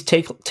 Pierced titties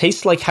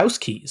taste like house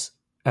keys,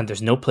 and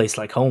there's no place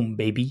like home,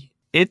 baby.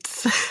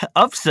 It's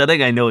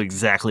upsetting. I know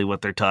exactly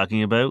what they're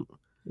talking about.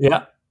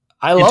 Yeah,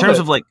 I love it. In terms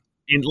of like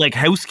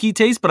house key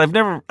taste, but I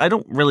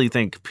don't really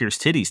think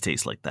pierced titties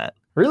taste like that.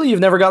 Really?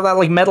 You've never got that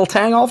like metal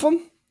tang off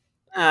them?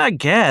 I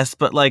guess,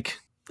 but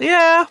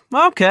yeah,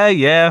 okay,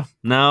 yeah.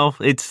 No,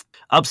 it's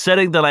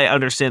upsetting that I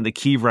understand the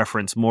key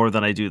reference more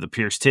than I do the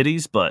pierced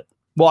titties, but...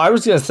 Well, I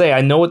was going to say,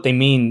 I know what they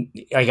mean.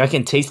 Like, I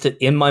can taste it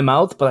in my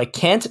mouth, but I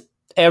can't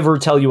ever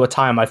tell you a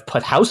time I've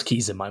put house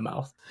keys in my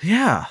mouth.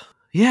 Yeah,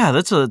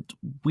 that's a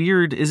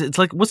weird... It's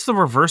like, what's the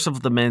reverse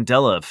of the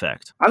Mandela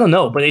effect? I don't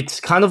know, but it's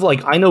kind of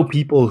like, I know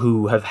people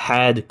who have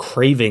had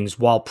cravings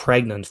while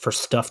pregnant for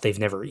stuff they've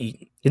never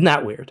eaten. Isn't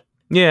that weird?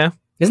 Yeah.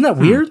 Isn't that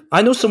weird?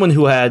 I know someone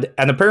who had,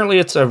 and apparently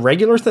it's a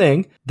regular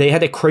thing, they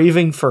had a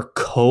craving for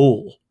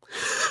coal.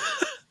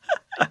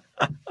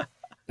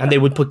 And they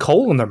would put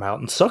coal in their mouth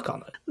and suck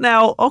on it.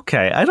 Now,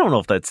 okay, I don't know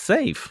if that's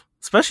safe.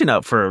 Especially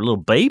not for a little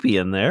baby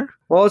in there.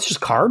 Well, it's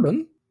just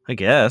carbon. I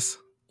guess.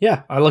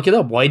 Yeah, I look it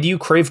up. Why do you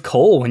crave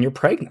coal when you're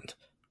pregnant?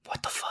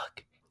 What the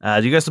fuck?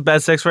 Do you got some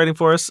bad sex writing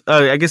for us?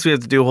 I guess we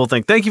have to do a whole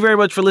thing. Thank you very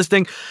much for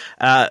listening.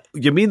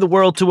 You mean the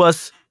world to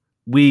us.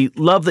 We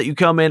love that you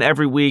come in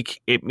every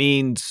week. It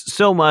means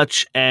so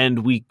much, and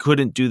we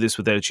couldn't do this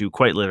without you,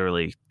 quite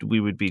literally. We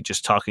would be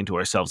just talking to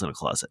ourselves in a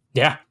closet.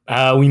 Yeah.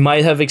 We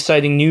might have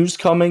exciting news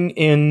coming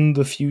in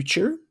the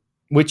future,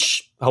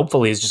 which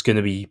hopefully is just going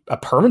to be a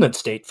permanent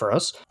state for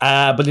us.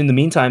 But in the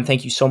meantime,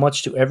 thank you so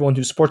much to everyone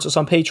who supports us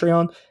on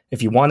Patreon.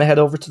 If you want to head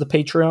over to the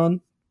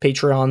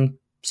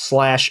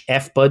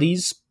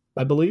Patreon.com/FBuddies,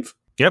 I believe.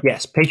 Yep.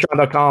 Yes,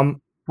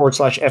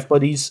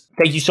 patreon.com/FBuddies.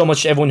 Thank you so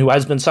much to everyone who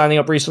has been signing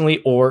up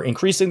recently or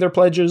increasing their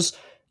pledges.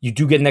 You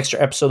do get an extra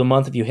episode a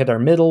month if you hit our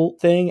middle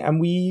thing, and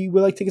we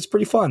like to think it's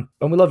pretty fun.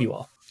 And we love you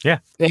all. Yeah.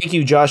 Thank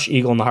you, Josh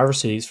Eagle and the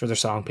Harvest Cities, for their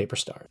song Paper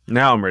Star.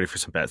 Now I'm ready for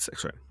some bad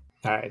sex writing.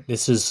 All right,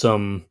 this is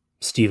some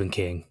Stephen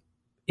King.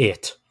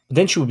 It.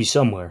 Then she would be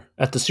somewhere,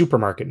 at the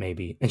supermarket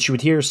maybe, and she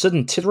would hear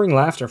sudden tittering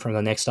laughter from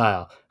the next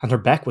aisle, and her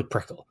back would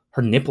prickle.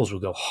 Her nipples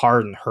would go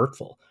hard and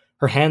hurtful.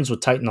 Her hands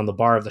would tighten on the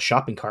bar of the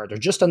shopping cart or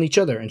just on each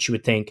other, and she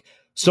would think,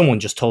 someone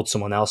just told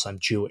someone else I'm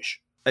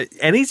Jewish.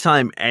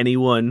 Anytime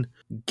anyone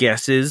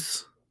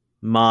guesses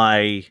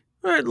my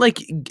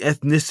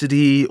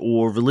ethnicity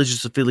or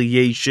religious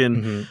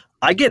affiliation,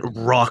 I get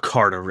rock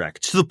hard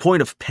erect to the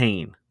point of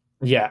pain.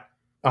 Yeah,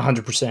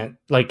 100%.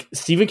 Like,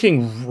 Stephen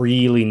King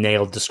really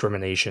nailed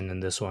discrimination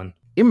in this one.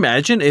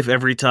 Imagine if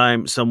every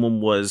time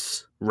someone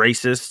was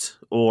racist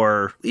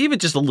or even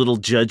just a little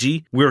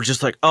judgy, we were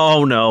just like,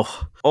 oh no.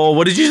 Oh,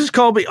 what did you just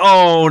call me?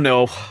 Oh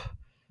no.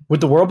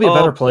 Would the world be a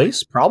better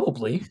place?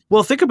 Probably.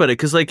 Well, think about it,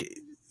 because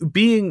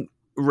being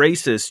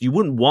racist, you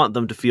wouldn't want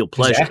them to feel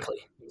pleasure.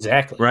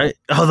 Exactly. Right?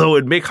 Although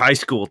it'd make high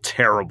school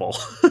terrible.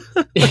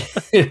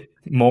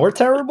 More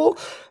terrible?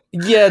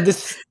 Yeah,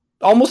 this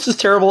almost as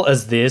terrible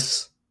as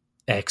this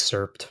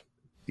excerpt.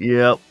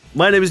 Yep.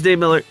 My name is Dave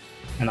Miller.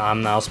 And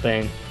I'm Niall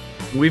Spain.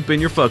 We've been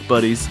your fuck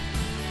buddies.